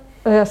nađena.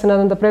 Ja se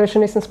nadam da previše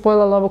nisam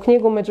spojlala ovu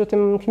knjigu,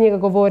 međutim knjiga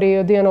govori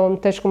o Dionovom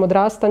teškom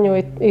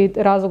odrastanju i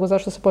razlogu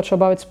zašto se počeo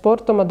baviti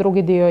sportom, a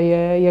drugi dio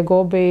je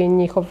Gobi,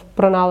 njihov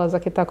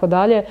pronalazak i tako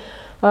dalje.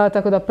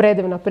 Tako da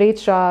predivna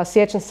priča.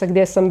 Sjećam se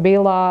gdje sam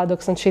bila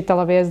dok sam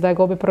čitala vijest da je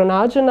Gobi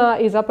pronađena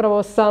i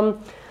zapravo sam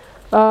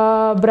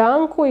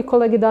Branku i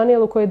kolegi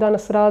Danielu koji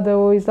danas rade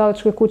u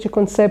izdavačkoj kući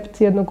Koncept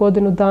 1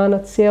 godinu dana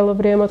cijelo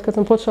vrijeme od kad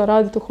sam počela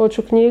raditi u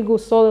Hoću knjigu,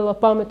 solila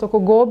pamet oko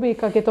Gobi,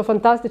 kak je to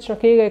fantastična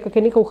knjiga i kak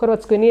je niko u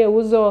Hrvatskoj nije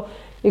uzeo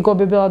i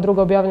Gobi je bila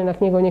druga objavljena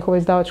knjiga u njihovoj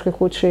izdavačkoj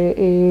kući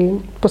i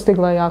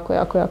postigla je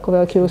jako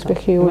veliki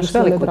uspjeh i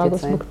užasno je drago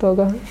zbog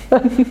toga.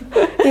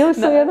 Ili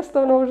su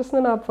jednostavno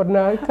užasno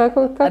naporne.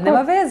 Kako a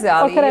nema veze,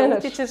 ali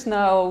utječeš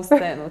na ovu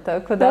scenu,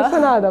 tako da. Ja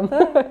se nadam.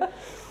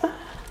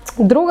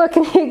 Druga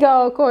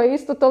knjiga o kojoj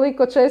isto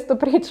toliko često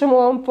pričamo u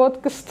ovom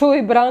podcastu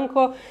i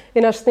Branko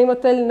i naš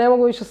snimatelj ne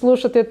mogu više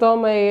slušati o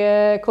tome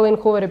je Colleen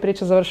Hoover i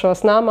Priča završava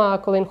s nama.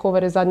 Colleen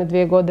Hoover je zadnje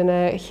 2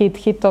 godine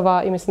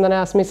hitova i mislim da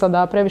nema smisla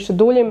da previše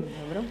duljim.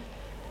 Dobro.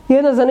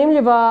 jedna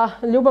zanimljiva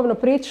ljubavna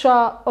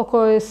priča o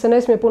kojoj se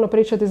ne smije puno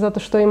pričati zato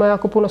što ima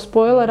jako puno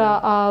spoilera,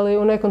 ali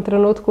u nekom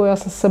trenutku ja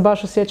sam se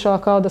baš osjećala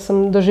kao da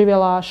sam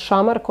doživjela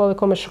šamar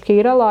koliko me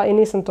šokirala i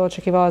nisam to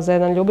očekivala za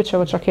jedan ljubić,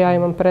 evo čak i ja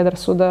imam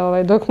predrasude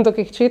dok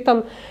ih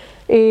čitam.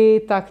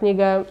 I ta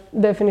knjiga je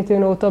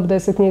definitivno u top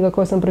 10 knjiga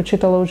koje sam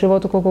pročitala u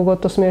životu, koliko god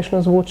to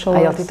smiješno zvučalo. A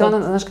jel ti to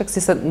znaš kako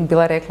si sad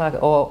bila rekla,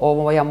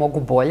 ovo ja mogu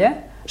bolje?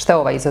 Šta je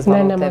ova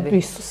izazvala u tebi? Ne, nema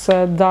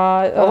Isuse,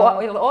 da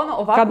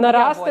kad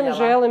narastem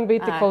želim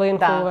biti Colleen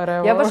Hoover.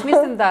 Ja baš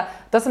mislim da,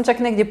 to sam čak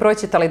negdje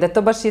pročitala i da je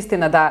to baš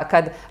istina da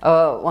kad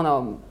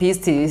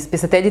pisci i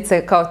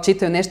spisateljice kao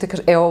čitaju nešto i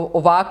kažu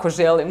ovako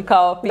želim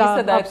kao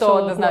pisati, da je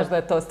to, da znaš da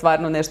je to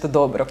stvarno nešto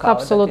dobro.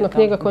 Apsolutno,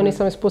 knjiga koju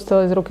nisam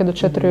ispustila iz ruke do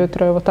 4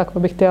 ujutro, evo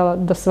takva bih htjela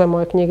da sve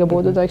moje knjige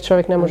budu, da ih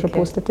čovjek ne može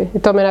pustiti. I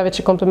to mi je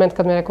najveći kompliment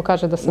kad mi neko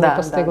kaže da sam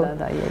to stigla.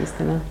 Da, je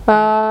istina.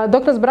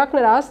 Dok nas brak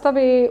ne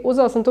rastavi,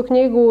 uzela sam tu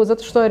knjigu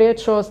zato što je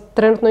riječ o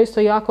trenutno isto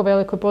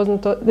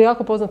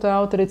jako poznatoj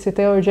autorici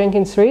Taylor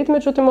Jenkins Reid,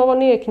 međutim ovo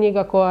nije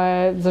knjiga koja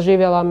je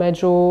zaživjela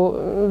među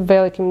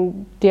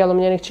velikim dijelom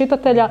njenih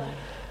čitatelja.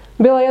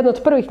 Bila je jedna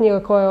od prvih knjiga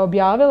koje je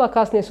objavila,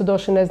 kasnije su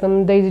došli, ne znam,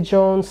 Daisy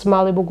Jones,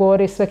 Malibu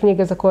Gori, sve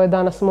knjige za koje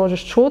danas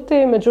možeš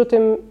čuti,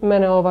 međutim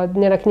mene ova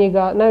njena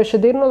knjiga najviše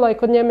dirnula i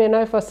kod nje mi je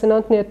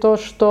najfascinantnije to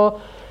što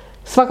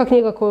svaka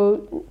knjiga koju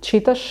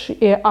čitaš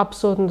je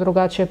apsolutno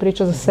drugačija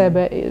priča za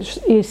sebe,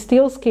 i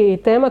stilski i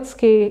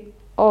tematski.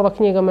 Ova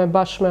knjiga me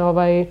baš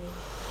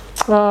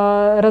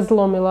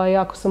razlomila i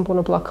jako sam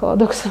puno plakala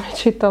dok sam je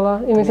čitala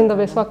i mislim da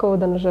bi svaka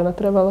udana žena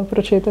trebala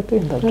pročitati.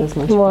 Dobro,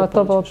 znači moja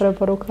topla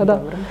preporuka, da.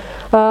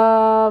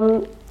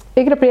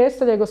 Igra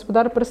prijestolja i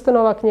Gospodar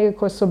prstenova, knjige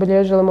koje su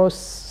obilježile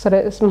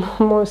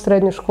moju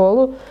srednju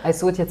školu. A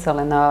su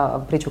utjecale na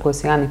priču koju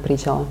si Ani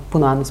pričala?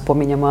 Puno Anu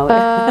spominjamo, ali...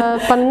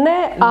 Pa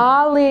ne,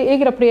 ali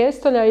Igra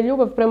prijestolja i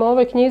ljubav prema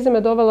ovoj knjizi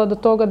me dovela do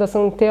toga da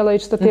sam htjela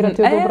ići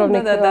statirati u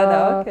Dubrovnik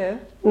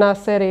na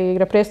seriji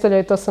Igra prijestolja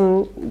i to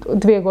sam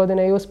 2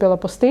 godine i uspjela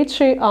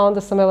postići, a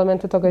onda sam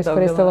elemente toga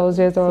iskoristila u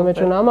Zvijezdama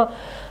među nama.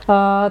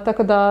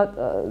 Tako da,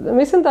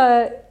 mislim da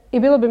je i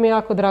bilo bi mi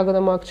jako drago da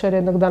moja kćer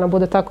jednog dana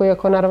bude tako,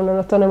 iako naravno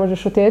na to ne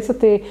možeš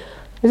utjecati.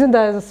 Mislim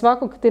da je za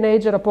svakog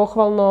tinejdžera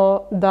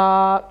pohvalno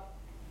da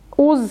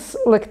uz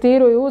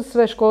lektiru i uz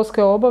sve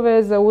školske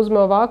obaveze uzme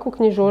ovakvu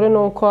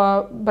knjižurinu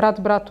koja brat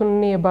bratu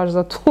nije baš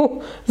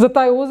za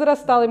taj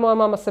uzrast, ali moja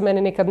mama se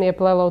meni nikad nije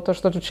plela u to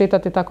što ću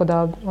čitati, tako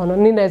da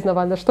ni ne zna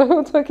valjda što je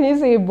u toj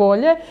knjizi i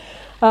bolje.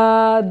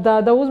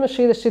 Da uzmeš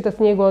i ideš čitati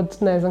knjigu od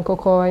ne znam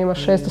koliko ima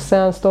 600,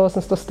 700,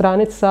 800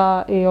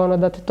 stranica i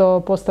da ti to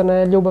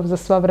postane ljubav za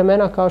sva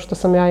vremena kao što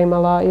sam ja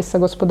imala i sa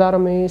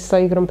Gospodarom i sa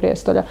Igrom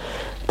prijestolja.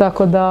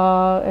 Tako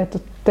da, eto,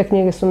 te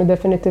knjige su mi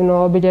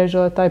definitivno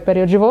obilježile taj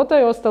period života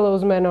i ostale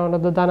uz mene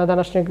do dana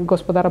današnjeg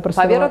Gospodara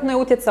prstenova. Pa vjerojatno je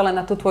utjecala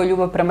na tu tvoju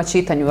ljubav prema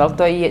čitanju, ali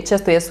to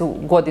često jesu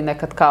godine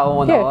kad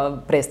kao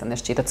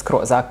prestaneš čitati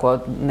skroz ako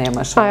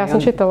nemaš. Ja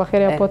sam čitala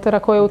Harrya Pottera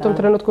koji je u tom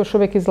trenutku još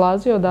uvijek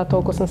izlazio, da,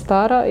 toliko sam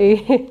stara i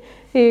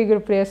Igru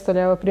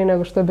prijestolja prije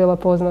nego što je bila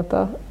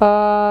poznata.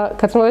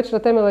 Kad smo već na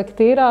temi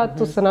lektira,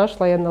 tu se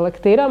našla jedna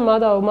lektira,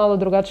 mada u malo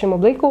drugačijem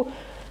obliku.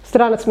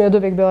 Stranac mi je od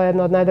uvijek bila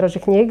jedna od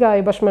najdražih knjiga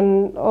i baš me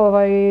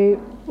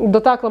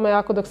dotakla me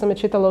jako dok sam je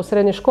čitala u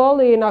srednjoj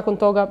školi i nakon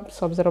toga,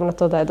 s obzirom na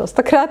to da je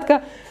dosta kratka,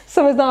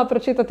 sam je znala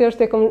pročitati još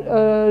tijekom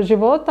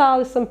života,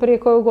 ali sam prije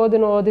koju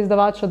godinu od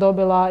izdavača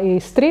dobila i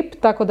strip,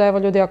 tako da evo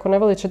ljudi ako ne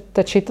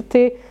volite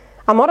čitati,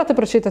 a morate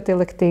pročitati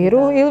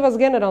lektiru ili vas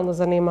generalno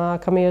zanima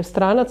Camus'ev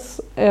Stranac,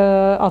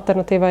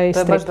 alternativa je i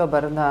strip. To je baš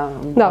dobar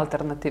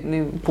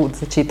alternativni put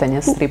za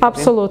čitanje stripovi.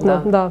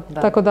 Apsolutno, da.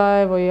 Tako da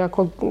evo i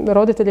ako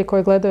roditelji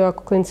koji gledaju,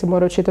 ako klinci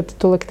moraju čitati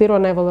tu lektiru, a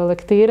ne vole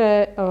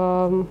lektire,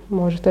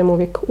 možete im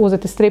uvijek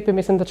uzeti strip i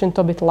mislim da će im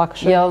to biti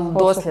lakše. Jel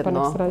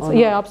dosljedno?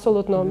 Je,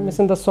 apsolutno.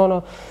 Mislim da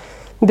su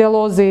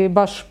dijalozi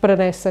baš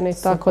preneseni,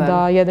 tako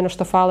da jedino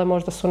što fale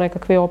možda su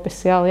nekakvi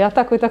opisi, ali ja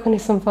tako i tako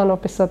nisam fan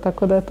opisa,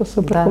 tako da je to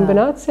super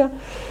kombinacija.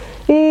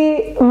 I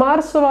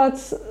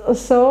Marsovac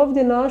se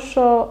ovdje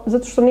našao,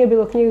 zato što nije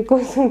bilo knjige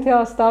koju sam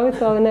htjela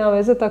staviti, ali nema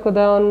veze, tako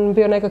da je on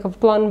bio nekakav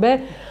plan B,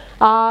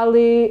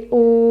 ali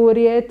u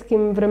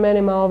rijetkim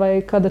vremenima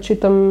kada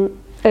čitam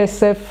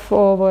SF,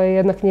 ovo je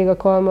jedna knjiga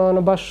koja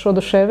me baš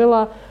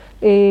oduševila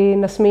i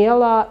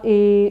nasmijala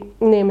i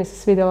nije mi se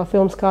svidjela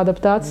filmska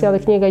adaptacija, ali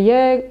knjiga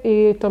je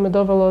i to me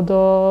dovelo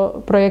do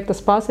projekta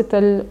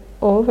Spasitelj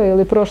ove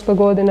ili prošle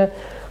godine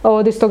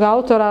od istog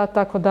autora,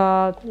 tako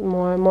da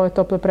moje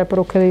tople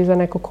preporuke i za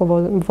neko ko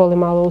voli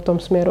malo u tom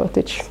smjeru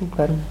otići.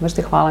 Super, baš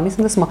ti hvala.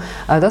 Mislim da smo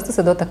dosta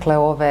se dotakle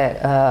ove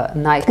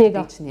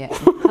najkritičnije...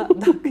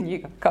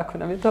 Knjiga, kako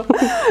nam je to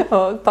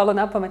palo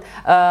na pamet.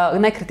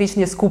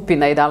 Najkritičnije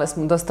skupine i dali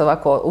smo dosta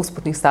ovako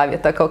usputnih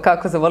savjeta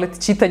kako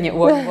zavoliti čitanje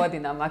u ovim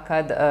godinama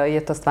kad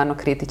je to stvarno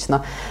kritično.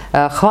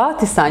 Hvala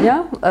ti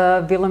Sanja,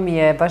 bilo mi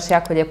je baš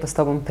jako lijepo s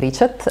tobom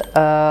pričat.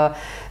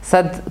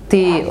 Sad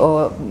ti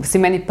si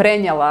meni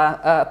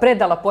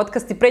predala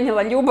podcast i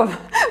prenijela ljubav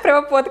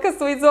prema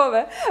podcastu iz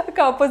ove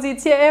kao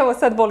pozicije. Evo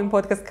sad volim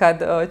podcast kad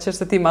ćeš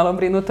se ti malo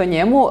brinuti o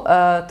njemu.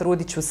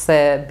 Trudit ću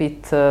se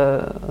biti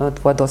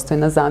tvoja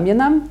dostojna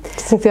zamjena.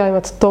 Sam htjela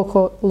imati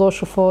toliko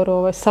lošu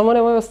foru, samo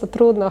nemoj ostati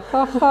trudna.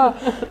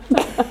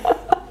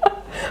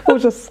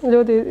 Užas,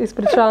 ljudi,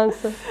 ispričavam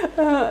se.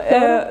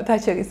 Daj,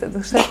 čekaj sad,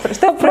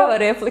 šta je prava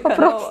replika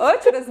na ovo?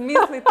 Hoću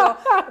razmisliti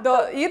do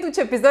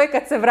iduće epizode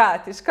kad se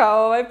vratiš,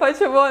 pa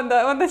ćemo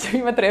onda ću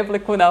imati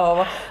repliku na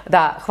ovo.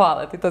 Da,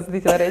 hvala ti, to sam ti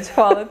htjela reći,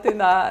 hvala ti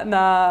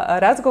na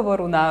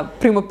razgovoru, na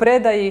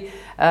primopredaji,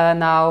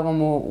 na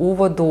ovom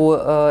uvodu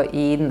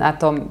i na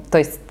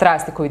toj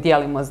strasti koju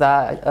dijelimo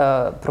za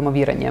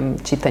promoviranjem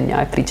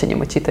čitanja,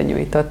 pričanjem o čitanju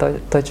i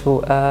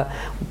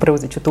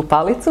preuzet ću tu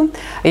palicu.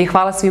 I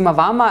hvala svima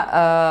vama,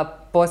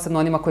 posebno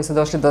onima koji su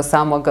došli do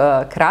samog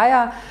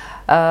kraja.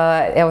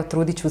 Evo,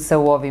 trudit ću se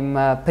u ovim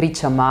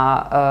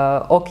pričama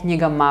o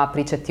knjigama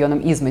pričati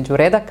onom između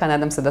redaka.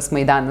 Nadam se da smo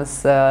i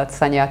danas,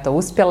 Sanja i ja, to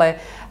uspjele.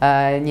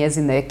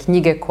 Njezine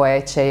knjige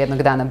koje će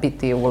jednog dana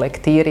biti u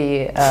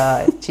lektiri.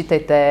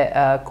 Čitajte,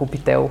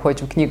 kupite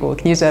hoću knjigu u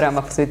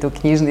knjižarama, posudite u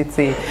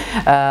knjižnici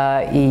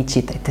i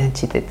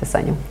čitajte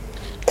Sanju.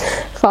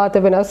 Hvala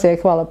tebe, Nastja, i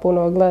hvala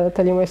puno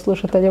gledateljima i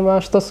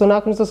slušateljima što su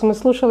nakon što smo me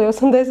slušali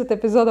 80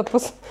 epizoda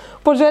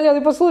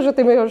poželjeli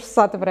poslušati me još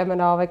sat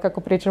vremena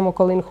kako pričamo o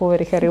Colleen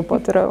Hoover i Harry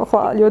Potteru.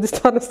 Hvala, ljudi,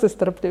 stvarno ste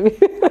strpljivi.